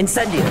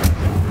 Incendio!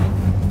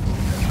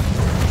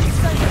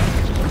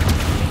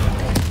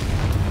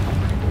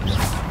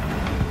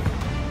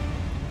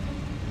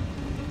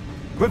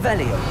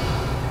 Revelio!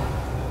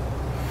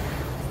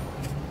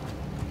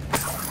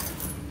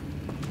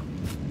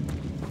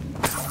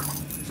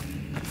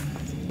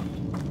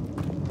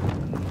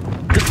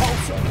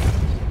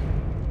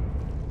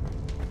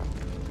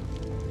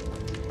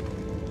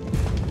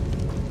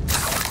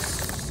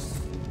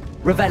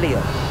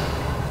 Revelio.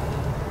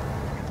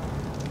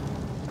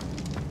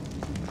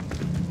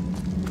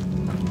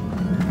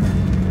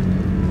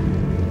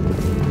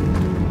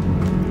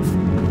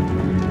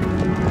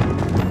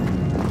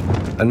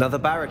 Another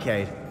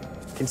barricade.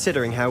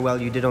 Considering how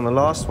well you did on the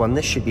last one,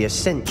 this should be a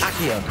cinch.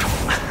 Accio!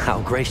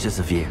 How gracious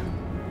of you.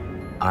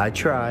 I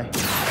try.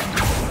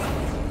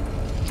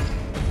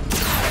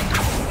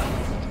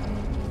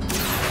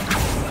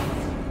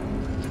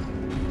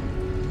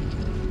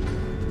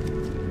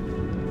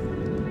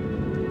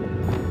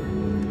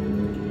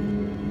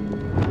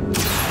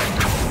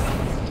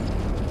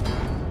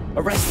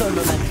 Arresto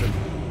momentum.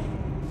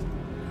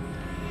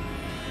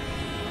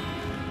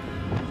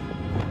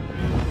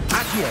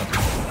 Accio.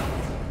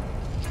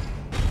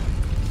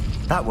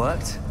 That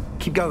worked.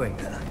 Keep going.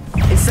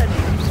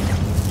 Incendio.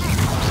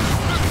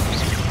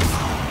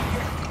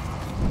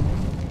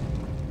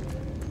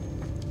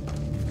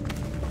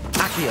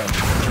 Accio.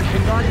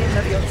 Wingardium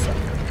Leviosa.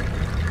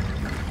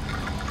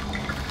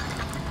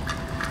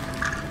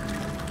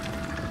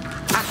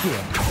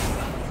 Accio.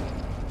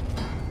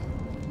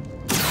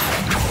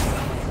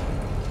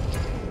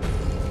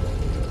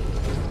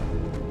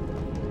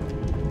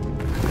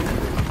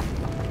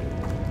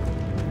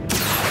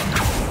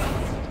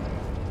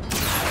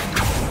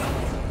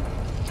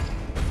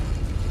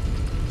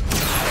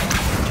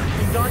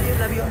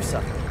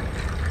 Leviosa.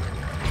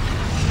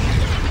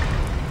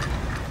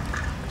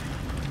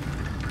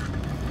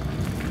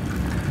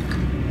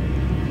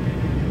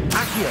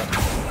 Accio.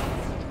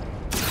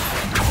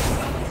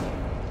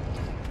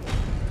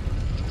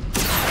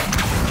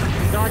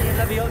 Wingardium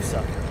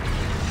Leviosa.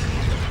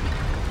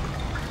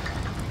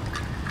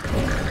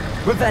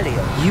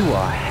 Revelio. You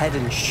are head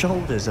and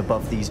shoulders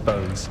above these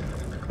bones.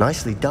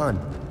 Nicely done.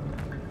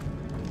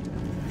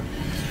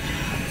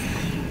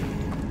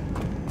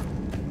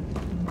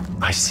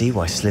 I see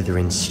why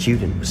Slytherin's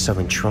student was so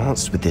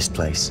entranced with this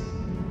place.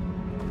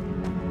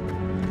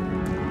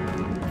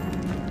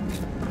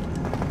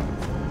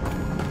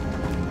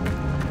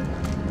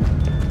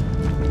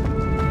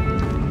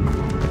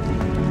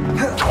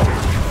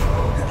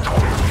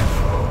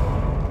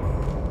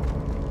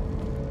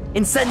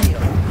 Incendio.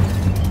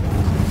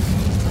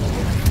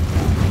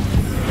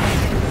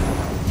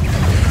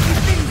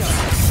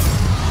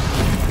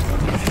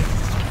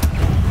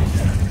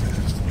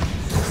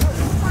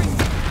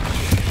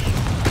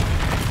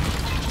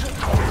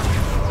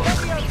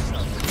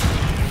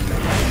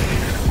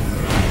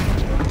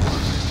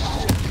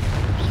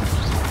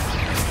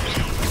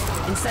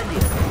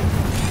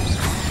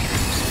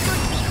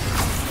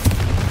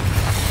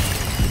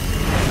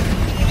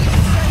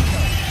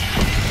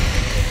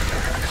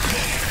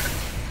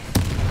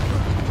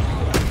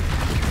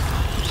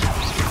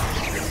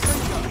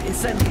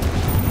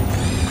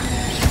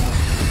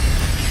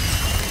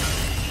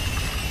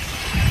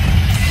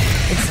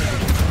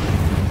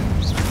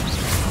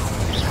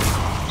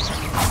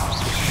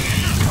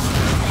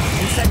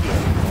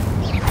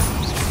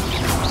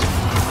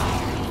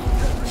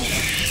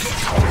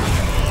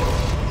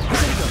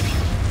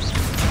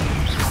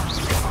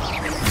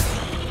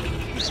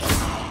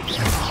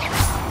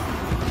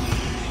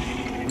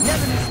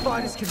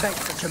 make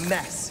such a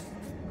mess?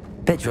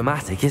 Bit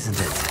dramatic, isn't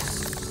it?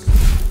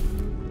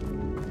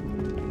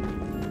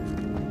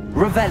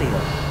 Revelio.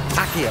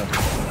 Accio.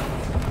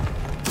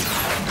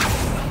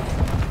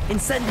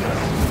 Incendio.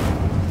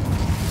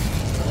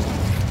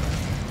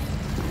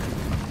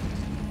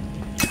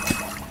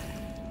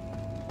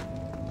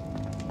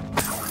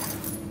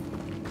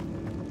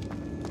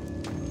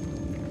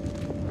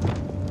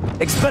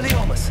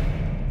 Expelliarmus!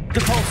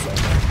 Depulso!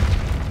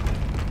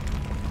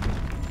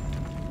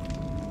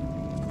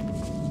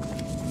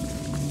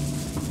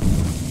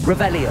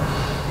 Revelio.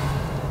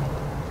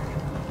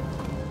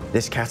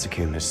 This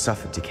catacomb has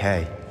suffered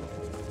decay,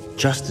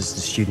 just as the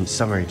student's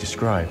summary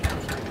described.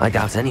 I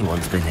doubt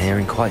anyone's been here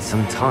in quite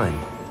some time.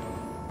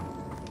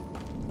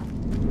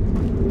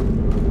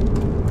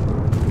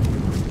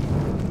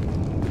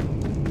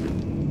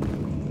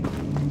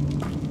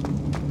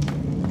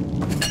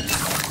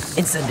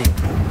 Incendio.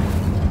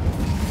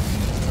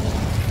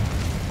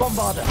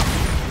 Bombarda.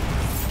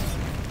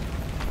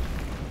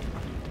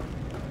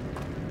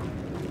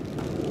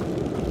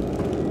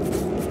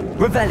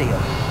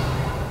 Revelio.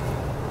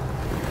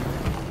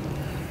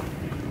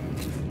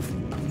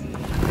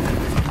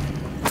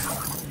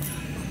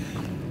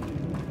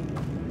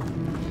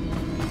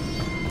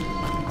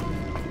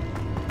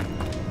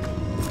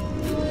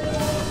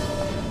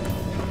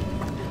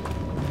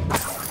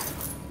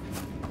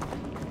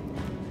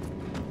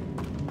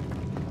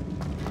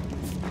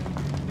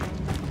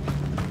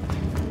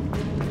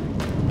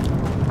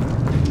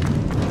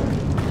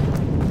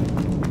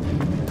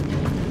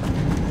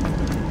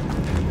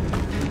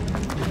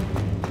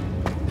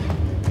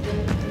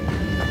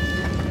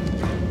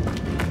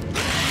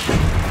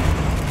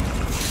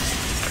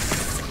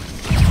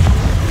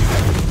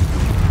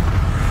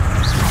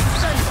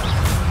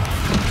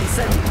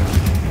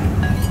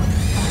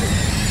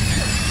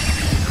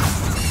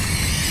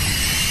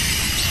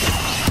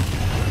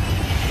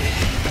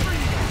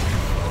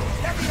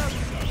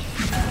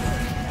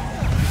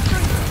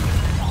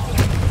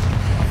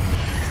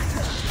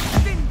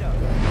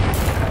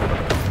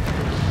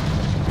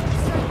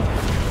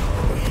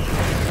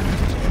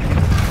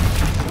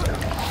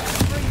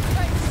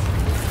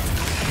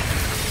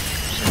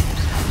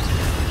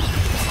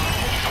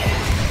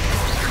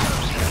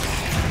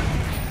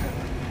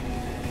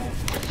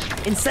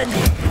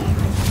 Incendio.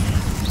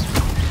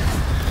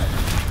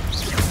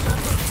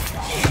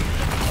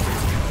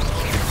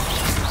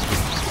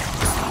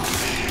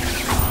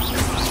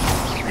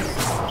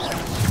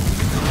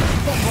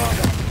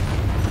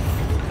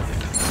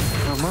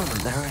 For a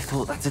moment there, I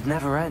thought that'd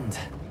never end.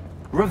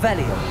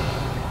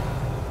 Revelio.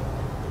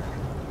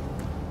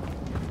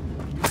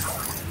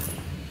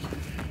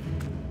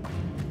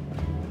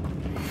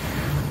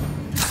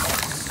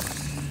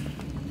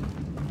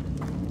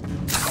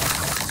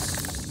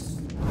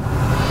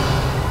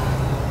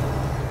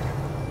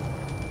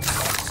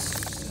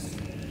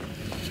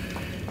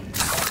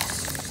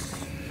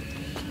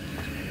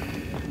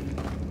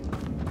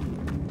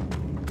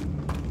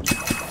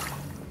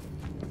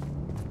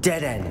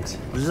 Dead end.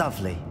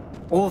 Lovely.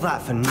 All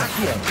that for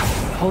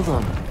nothing. Hold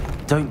on.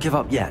 Don't give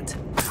up yet.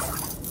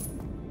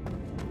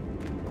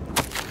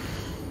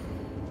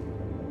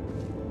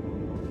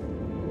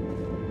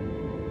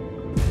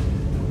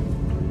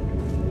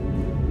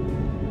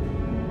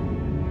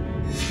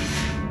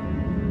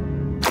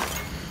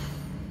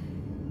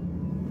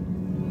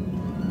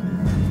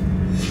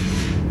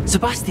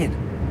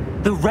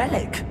 Sebastian! The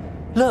relic!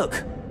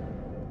 Look!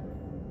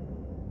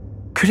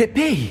 Could it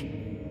be?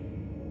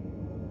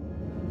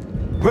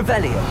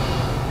 Revelio.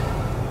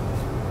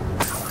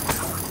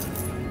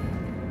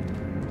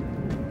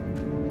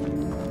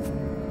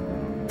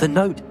 The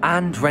note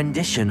and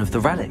rendition of the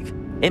relic.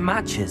 It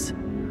matches.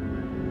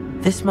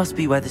 This must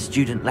be where the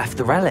student left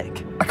the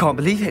relic. I can't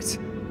believe it.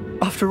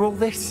 After all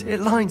this,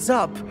 it lines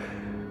up.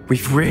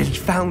 We've really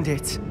found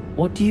it.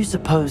 What do you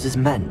suppose is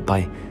meant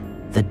by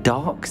the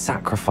dark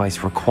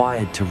sacrifice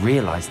required to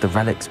realize the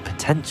relic's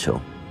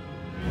potential?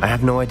 I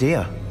have no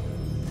idea.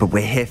 But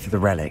we're here for the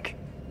relic.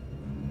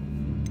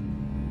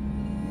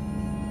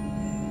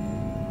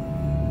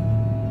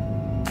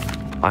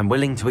 I'm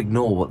willing to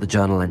ignore what the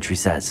journal entry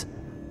says.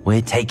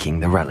 We're taking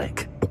the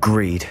relic.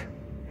 Agreed.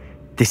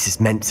 This is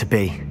meant to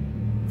be.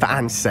 For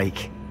Anne's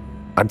sake,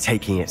 I'm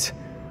taking it.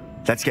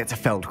 Let's get to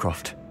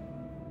Feldcroft.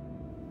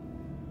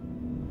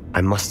 I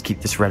must keep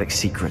this relic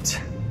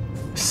secret,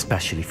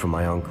 especially from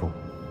my uncle.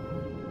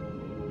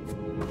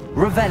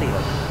 Revelio.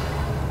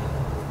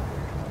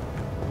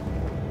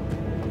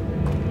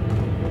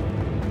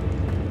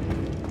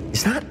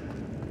 Is that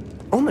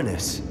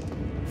ominous?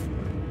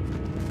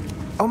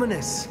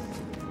 Ominous.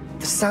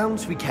 The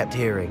sounds we kept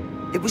hearing.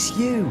 It was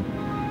you.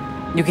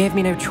 You gave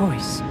me no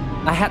choice.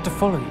 I had to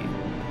follow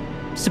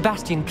you.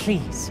 Sebastian,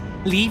 please,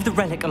 leave the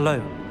relic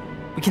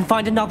alone. We can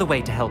find another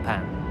way to help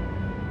Anne.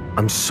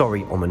 I'm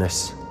sorry,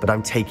 Ominous, but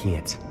I'm taking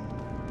it.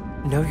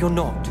 No, you're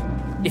not.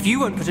 If you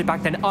won't put it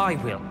back, then I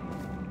will.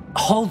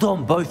 Hold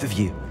on, both of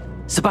you.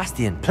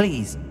 Sebastian,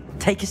 please,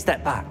 take a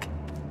step back.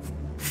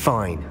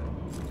 Fine,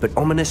 but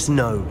Ominous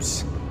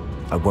knows.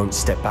 I won't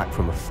step back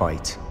from a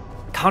fight.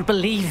 Can't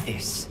believe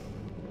this.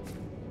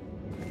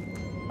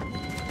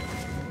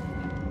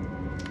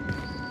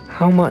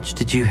 How much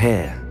did you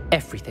hear?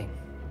 Everything.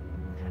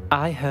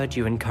 I heard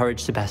you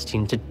encourage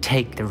Sebastian to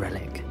take the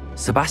relic.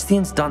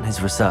 Sebastian's done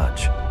his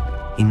research.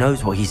 He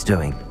knows what he's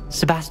doing.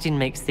 Sebastian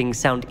makes things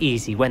sound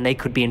easy when they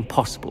could be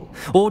impossible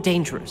or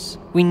dangerous.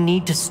 We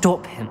need to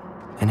stop him.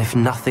 And if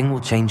nothing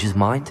will change his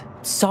mind?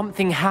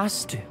 Something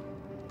has to.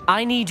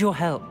 I need your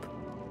help.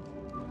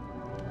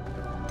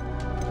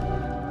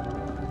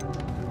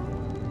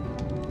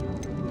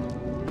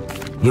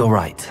 You're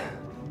right.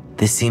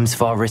 This seems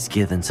far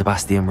riskier than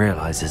Sebastian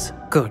realizes.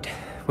 Good.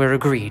 We're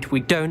agreed. We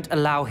don't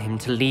allow him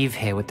to leave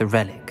here with the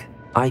relic.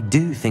 I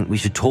do think we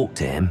should talk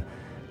to him,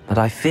 but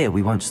I fear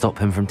we won't stop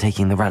him from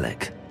taking the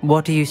relic.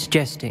 What are you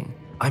suggesting?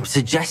 I'm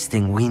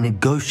suggesting we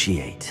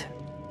negotiate.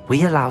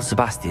 We allow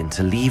Sebastian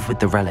to leave with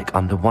the relic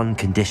under one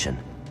condition.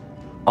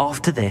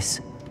 After this,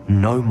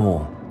 no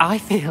more. I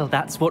feel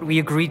that's what we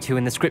agreed to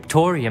in the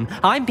scriptorium.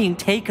 I'm being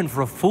taken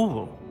for a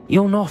fool.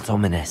 You're not,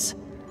 Ominous.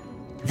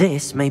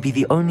 This may be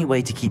the only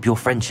way to keep your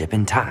friendship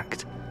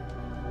intact.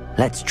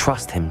 Let's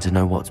trust him to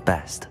know what's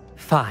best.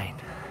 Fine.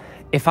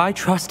 If I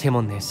trust him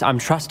on this, I'm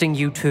trusting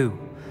you too.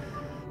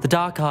 The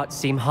dark arts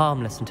seem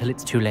harmless until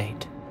it's too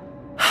late.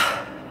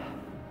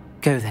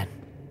 Go then.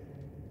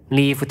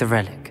 Leave with the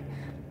relic.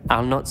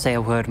 I'll not say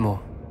a word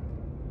more.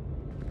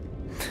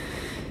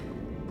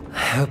 I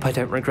hope I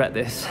don't regret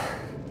this.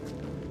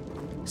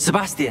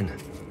 Sebastian,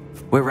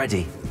 we're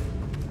ready.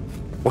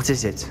 What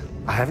is it?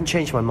 I haven't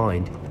changed my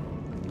mind.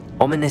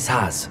 Ominous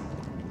has.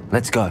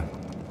 Let's go.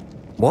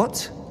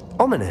 What?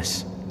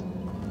 Ominous?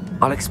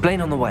 I'll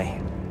explain on the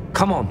way.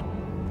 Come on.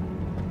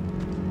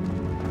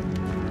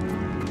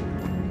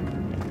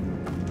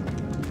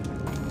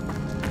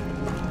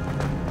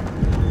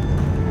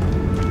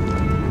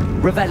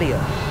 Revelio.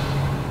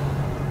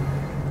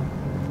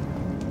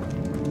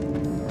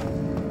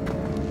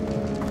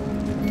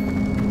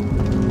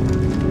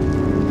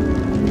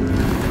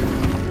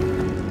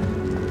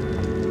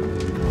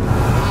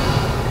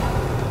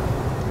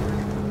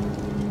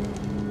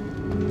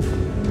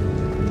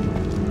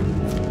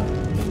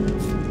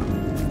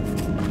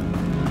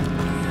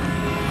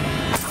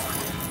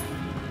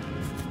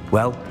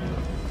 Well,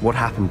 what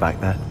happened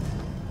back there?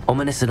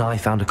 Ominous and I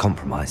found a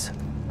compromise.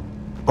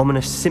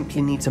 Ominous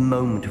simply needs a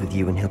moment with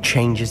you and he'll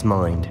change his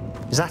mind.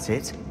 Is that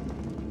it?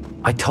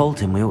 I told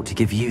him we ought to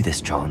give you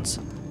this chance,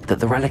 that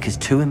the relic is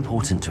too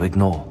important to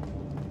ignore.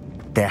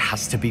 There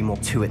has to be more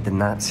to it than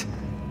that.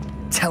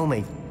 Tell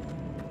me.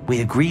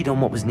 We agreed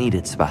on what was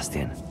needed,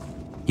 Sebastian.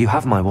 You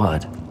have my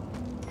word.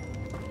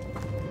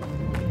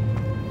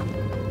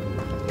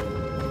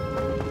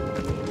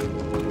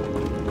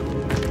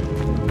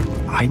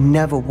 I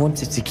never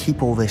wanted to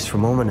keep all this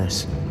from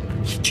Ominous.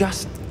 He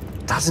just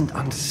doesn't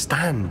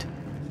understand.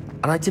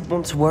 And I didn't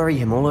want to worry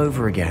him all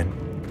over again.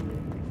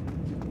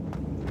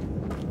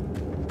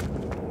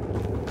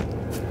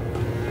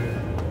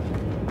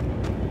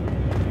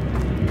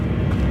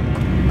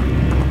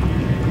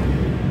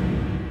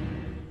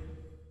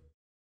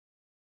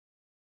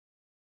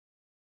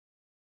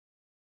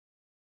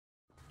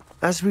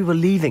 As we were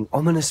leaving,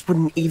 Ominous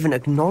wouldn't even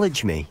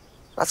acknowledge me.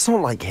 That's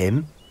not like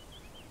him.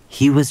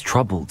 He was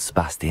troubled,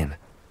 Sebastian.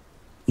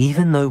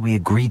 Even though we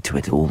agreed to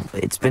it all,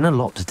 it's been a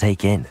lot to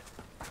take in.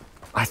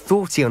 I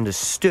thought he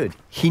understood.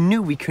 He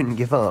knew we couldn't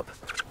give up.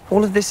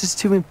 All of this is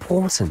too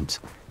important.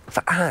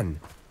 For Anne.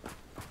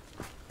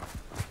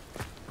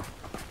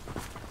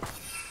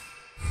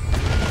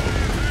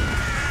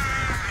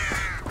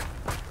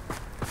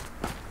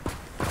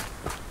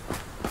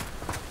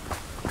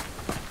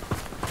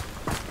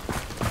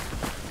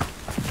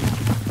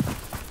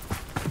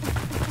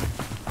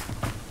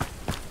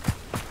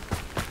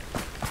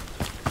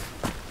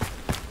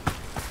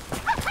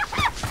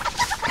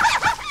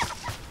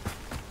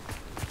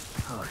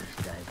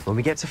 When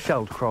we get to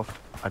Feldcroft,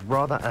 I'd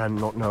rather Anne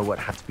not know what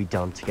had to be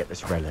done to get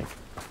this relic.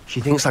 She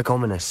thinks like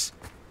Ominous.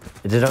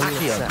 It did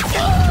only upset.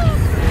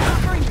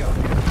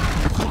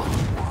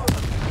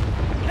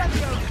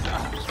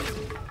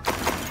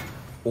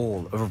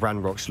 All of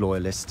Ranrock's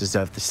loyalists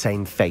deserve the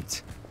same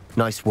fate.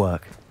 Nice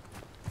work.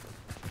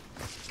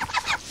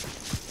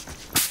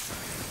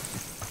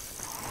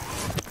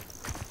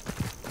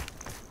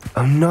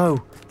 Oh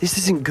no, this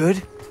isn't good.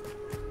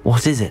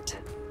 What is it?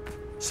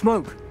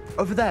 Smoke,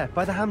 over there,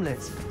 by the hamlet.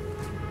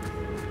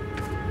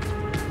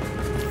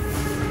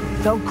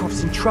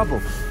 Feldcroft's in trouble.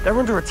 They're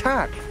under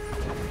attack.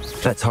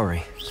 Let's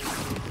hurry.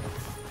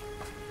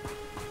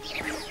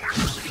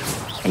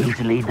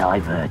 Easily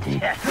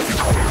diverted.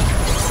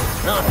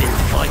 I've been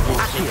fighting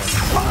since.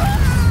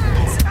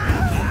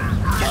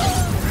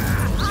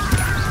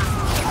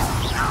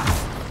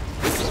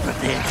 But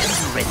they're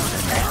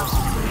surrender now.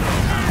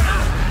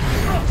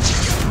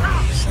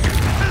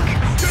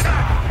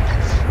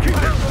 Keep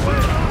them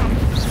away!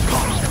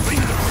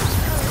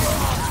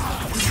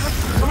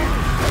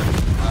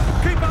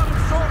 Keep out of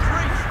sword's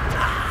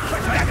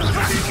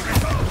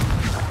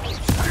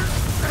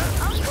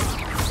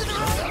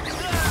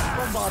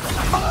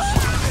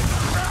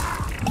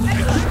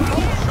reach!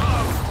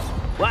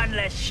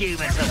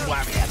 humans and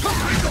warriors.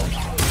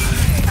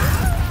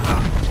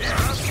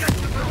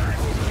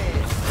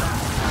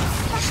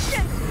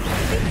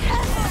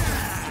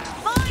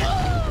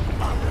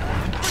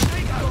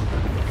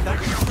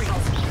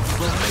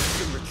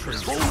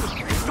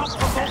 Stop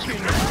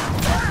provoking!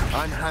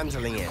 I'm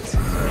handling it.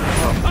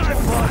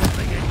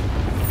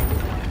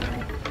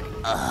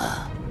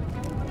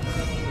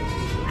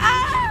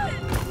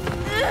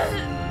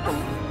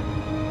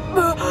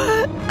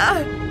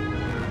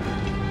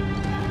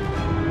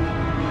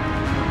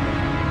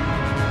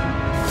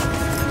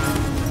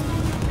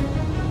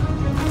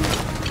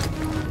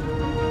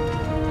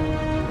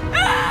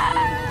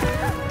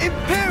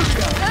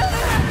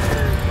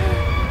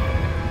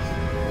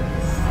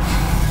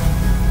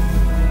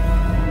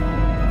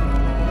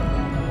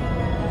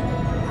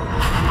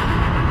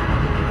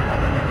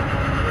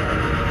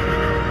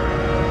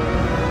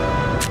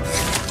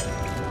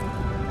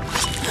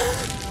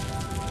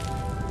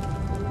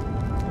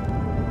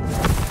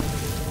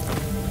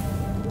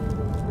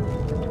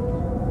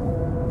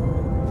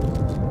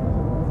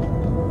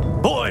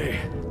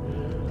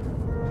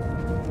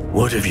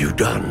 What have you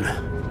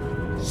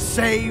done?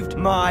 Saved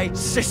my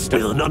sister.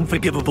 With an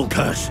unforgivable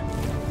curse.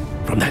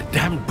 From that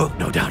damned book,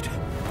 no doubt.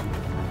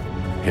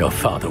 Your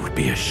father would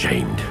be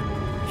ashamed.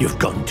 You've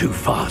gone too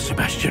far,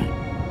 Sebastian.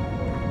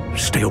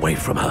 Stay away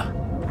from her.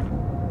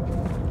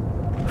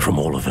 From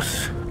all of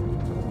us.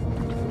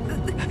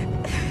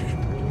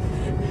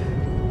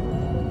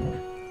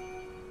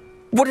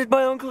 What did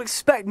my uncle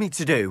expect me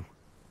to do?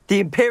 The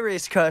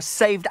Imperious curse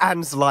saved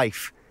Anne's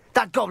life.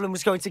 That goblin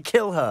was going to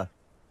kill her.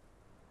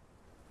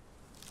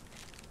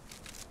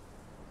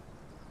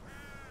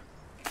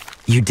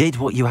 You did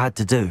what you had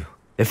to do.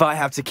 If I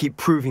have to keep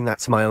proving that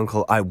to my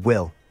uncle, I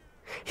will.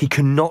 He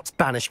cannot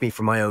banish me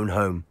from my own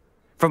home.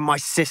 From my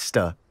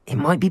sister. It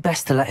might be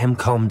best to let him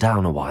calm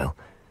down a while.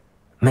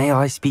 May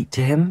I speak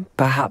to him?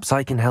 Perhaps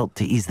I can help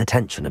to ease the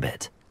tension a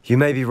bit. You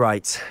may be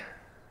right.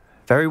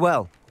 Very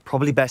well.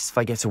 Probably best if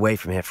I get away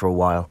from here for a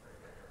while.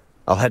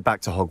 I'll head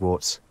back to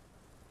Hogwarts.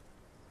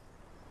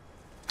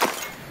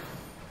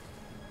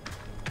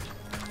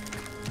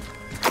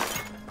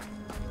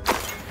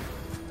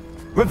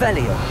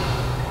 Revelio.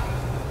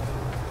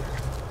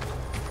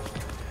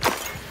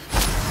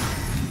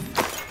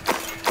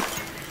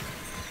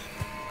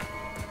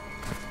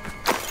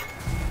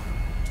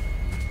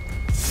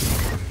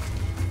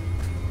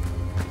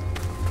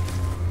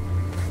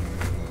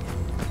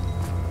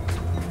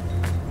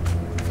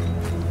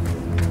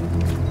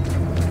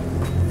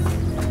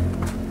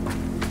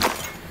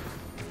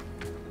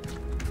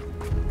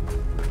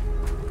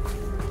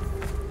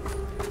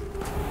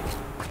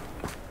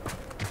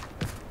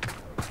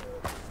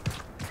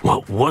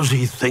 What was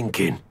he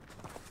thinking?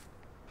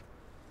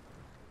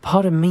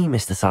 Pardon me,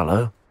 Mr.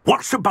 Sallow.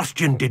 What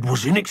Sebastian did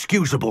was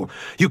inexcusable.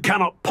 You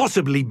cannot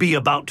possibly be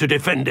about to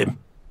defend him.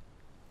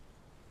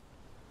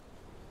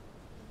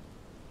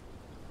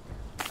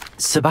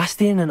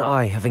 Sebastian and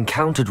I have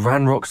encountered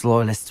Ranrock's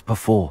loyalists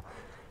before.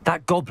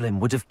 That goblin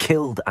would have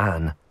killed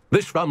Anne.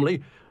 This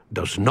family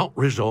does not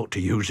resort to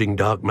using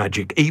dark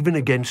magic even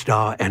against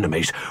our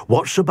enemies.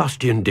 What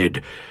Sebastian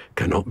did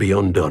cannot be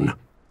undone.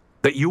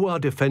 That you are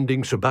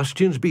defending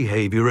Sebastian's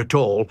behavior at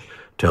all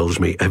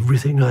tells me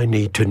everything I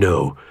need to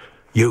know.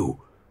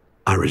 You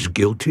are as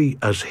guilty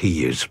as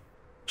he is.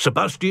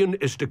 Sebastian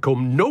is to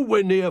come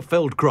nowhere near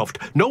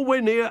Feldcroft,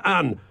 nowhere near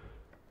Anne.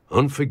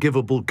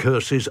 Unforgivable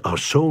curses are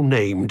so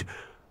named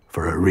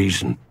for a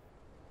reason.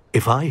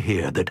 If I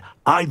hear that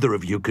either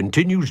of you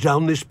continues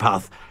down this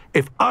path,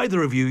 if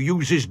either of you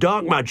uses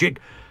dark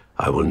magic,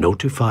 I will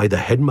notify the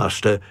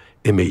headmaster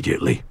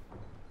immediately.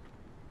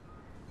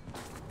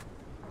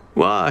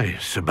 Why,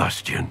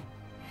 Sebastian?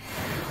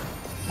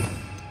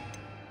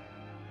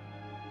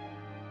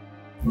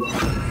 I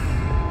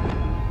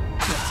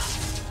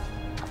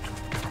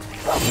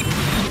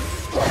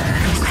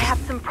have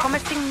some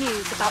promising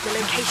news about the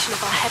location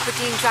of our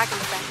Hebridean dragon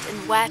friend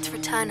and where to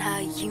return her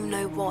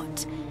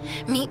you-know-what.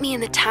 Meet me in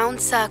the town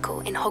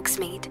circle in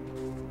Hogsmeade.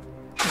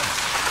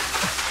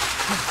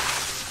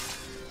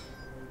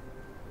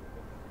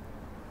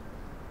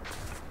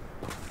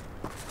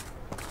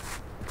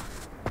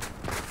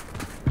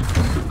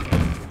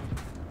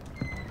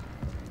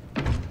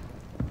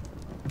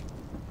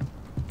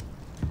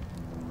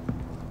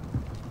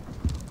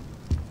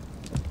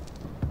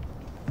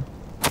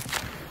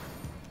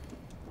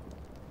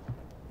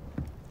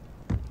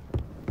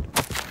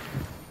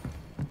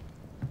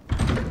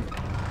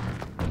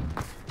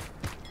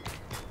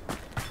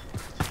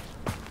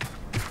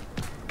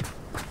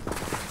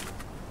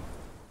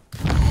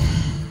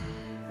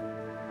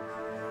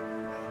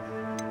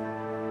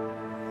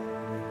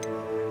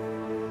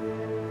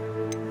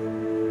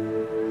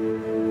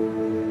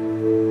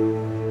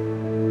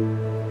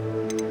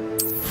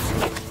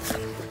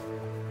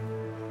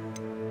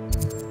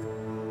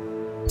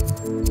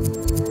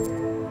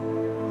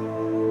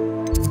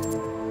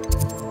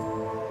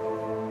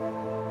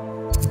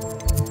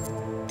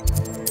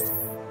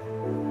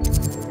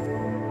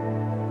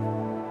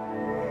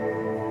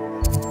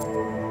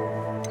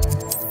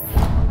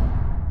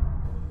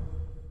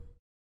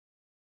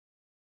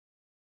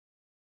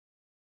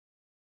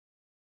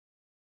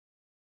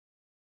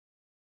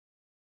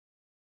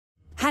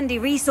 Handy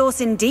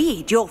resource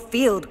indeed, your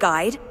field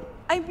guide.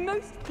 I'm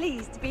most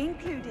pleased to be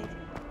included.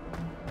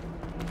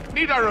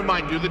 Need I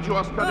remind you that you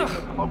are studying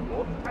at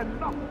Hogwarts and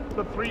not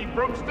the Three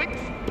Broomsticks?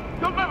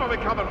 You'll never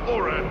become an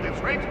aura at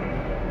this rate.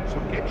 So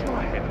get your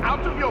head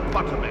out of your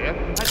buttermere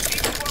and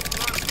eat what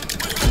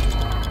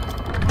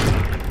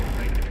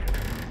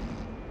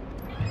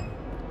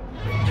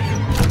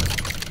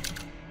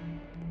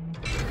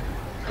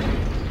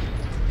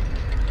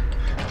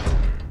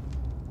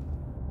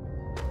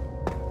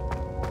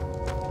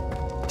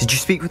Did you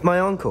speak with my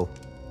uncle?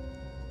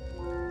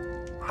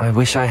 I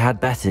wish I had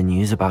better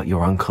news about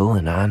your uncle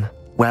and Anne.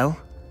 Well,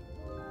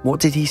 what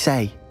did he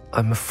say?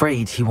 I'm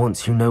afraid he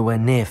wants you nowhere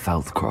near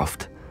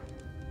Feldcroft.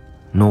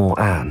 Nor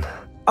Anne.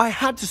 I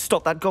had to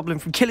stop that goblin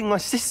from killing my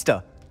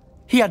sister.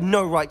 He had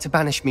no right to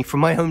banish me from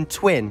my own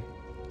twin.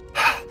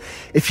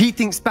 If he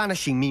thinks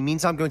banishing me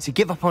means I'm going to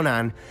give up on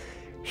Anne,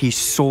 he's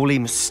sorely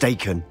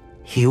mistaken.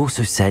 He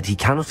also said he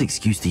cannot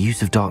excuse the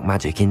use of dark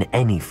magic in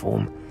any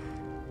form,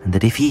 and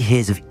that if he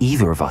hears of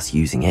either of us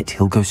using it,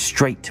 he'll go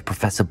straight to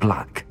Professor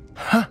Black.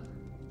 Huh?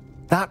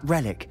 That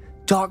relic,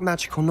 dark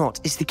magic or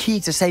not, is the key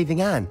to saving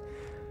Anne.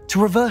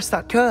 To reverse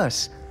that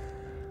curse.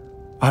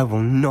 I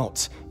will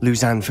not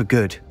lose Anne for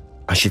good.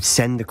 I should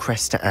send the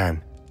crest to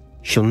Anne.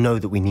 She'll know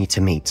that we need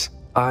to meet.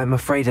 I'm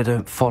afraid I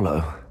don't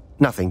follow.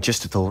 Nothing,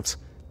 just a thought.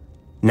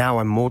 Now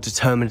I'm more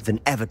determined than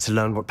ever to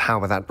learn what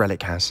power that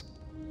relic has.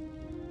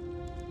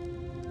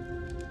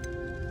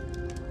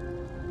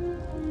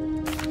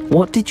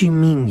 What did you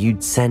mean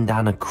you'd send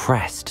Anne a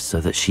crest so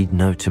that she'd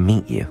know to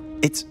meet you?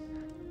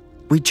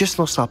 We just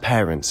lost our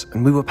parents,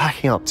 and we were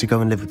packing up to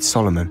go and live with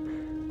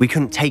Solomon. We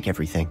couldn't take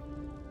everything.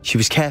 She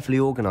was carefully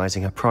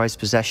organising her prized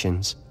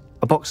possessions,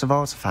 a box of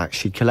artifacts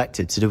she'd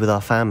collected to do with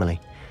our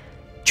family.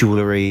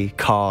 Jewellery,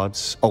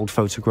 cards, old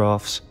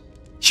photographs.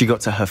 She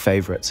got to her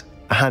favourite,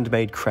 a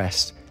handmade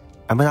crest,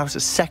 and without a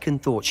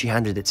second thought she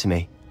handed it to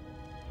me.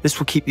 "This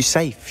will keep you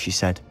safe," she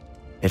said.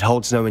 "It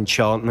holds no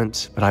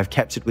enchantment, but I've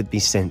kept it with me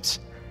since.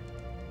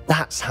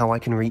 That's how I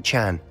can reach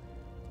Anne.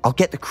 I'll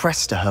get the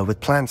crest to her with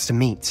plans to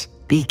meet."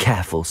 Be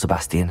careful,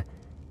 Sebastian.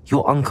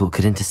 Your uncle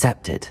could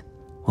intercept it,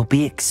 or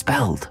be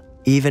expelled.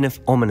 Even if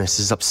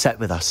Ominous is upset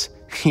with us,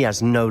 he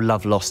has no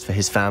love lost for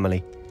his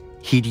family.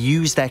 He'd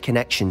use their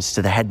connections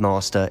to the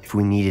headmaster if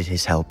we needed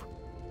his help.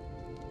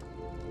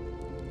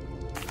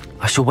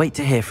 I shall wait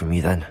to hear from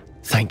you then.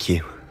 Thank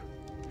you.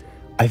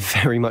 I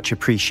very much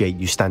appreciate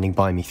you standing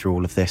by me through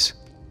all of this.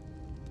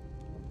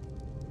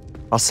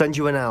 I'll send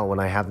you an owl when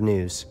I have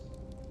news.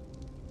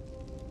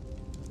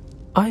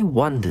 I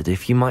wondered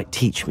if you might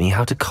teach me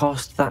how to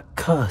cast that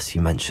curse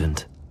you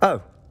mentioned.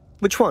 Oh,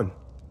 which one?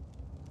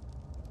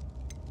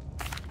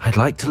 I'd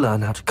like to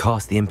learn how to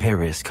cast the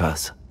Imperious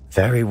Curse.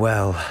 Very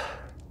well.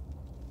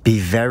 Be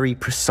very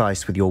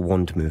precise with your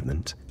wand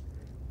movement.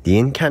 The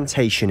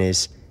incantation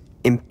is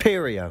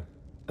Imperio.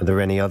 Are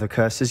there any other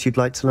curses you'd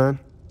like to learn?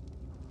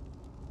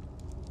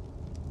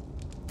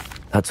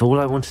 That's all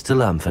I wanted to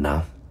learn for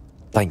now.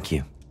 Thank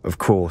you. Of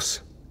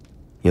course.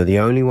 You're the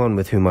only one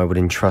with whom I would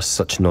entrust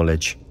such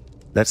knowledge.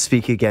 Let's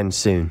speak again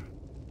soon.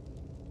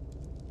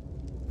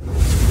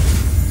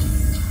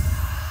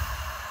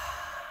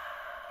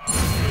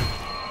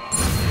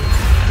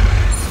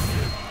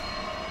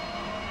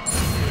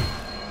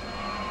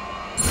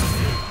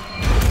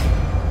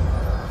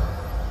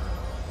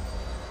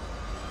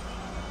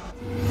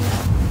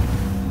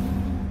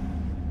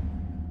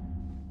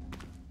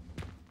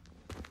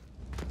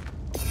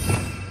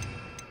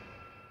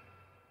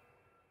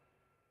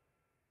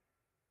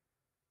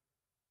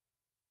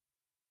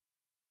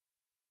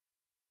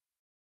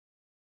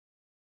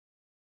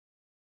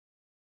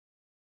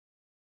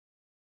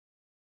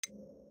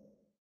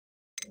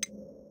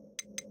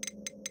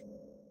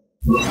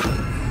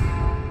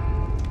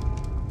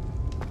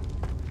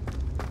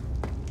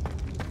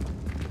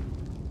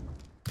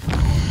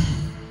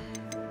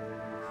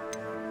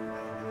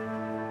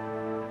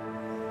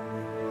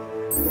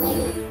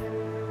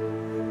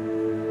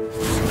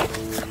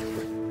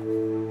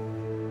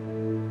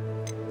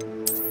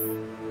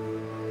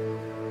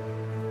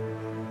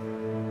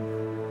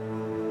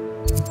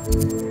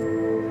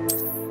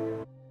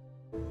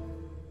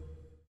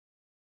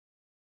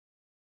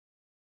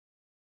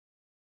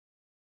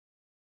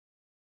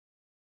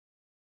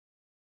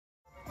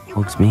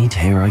 Hogsmeade,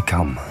 here I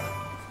come.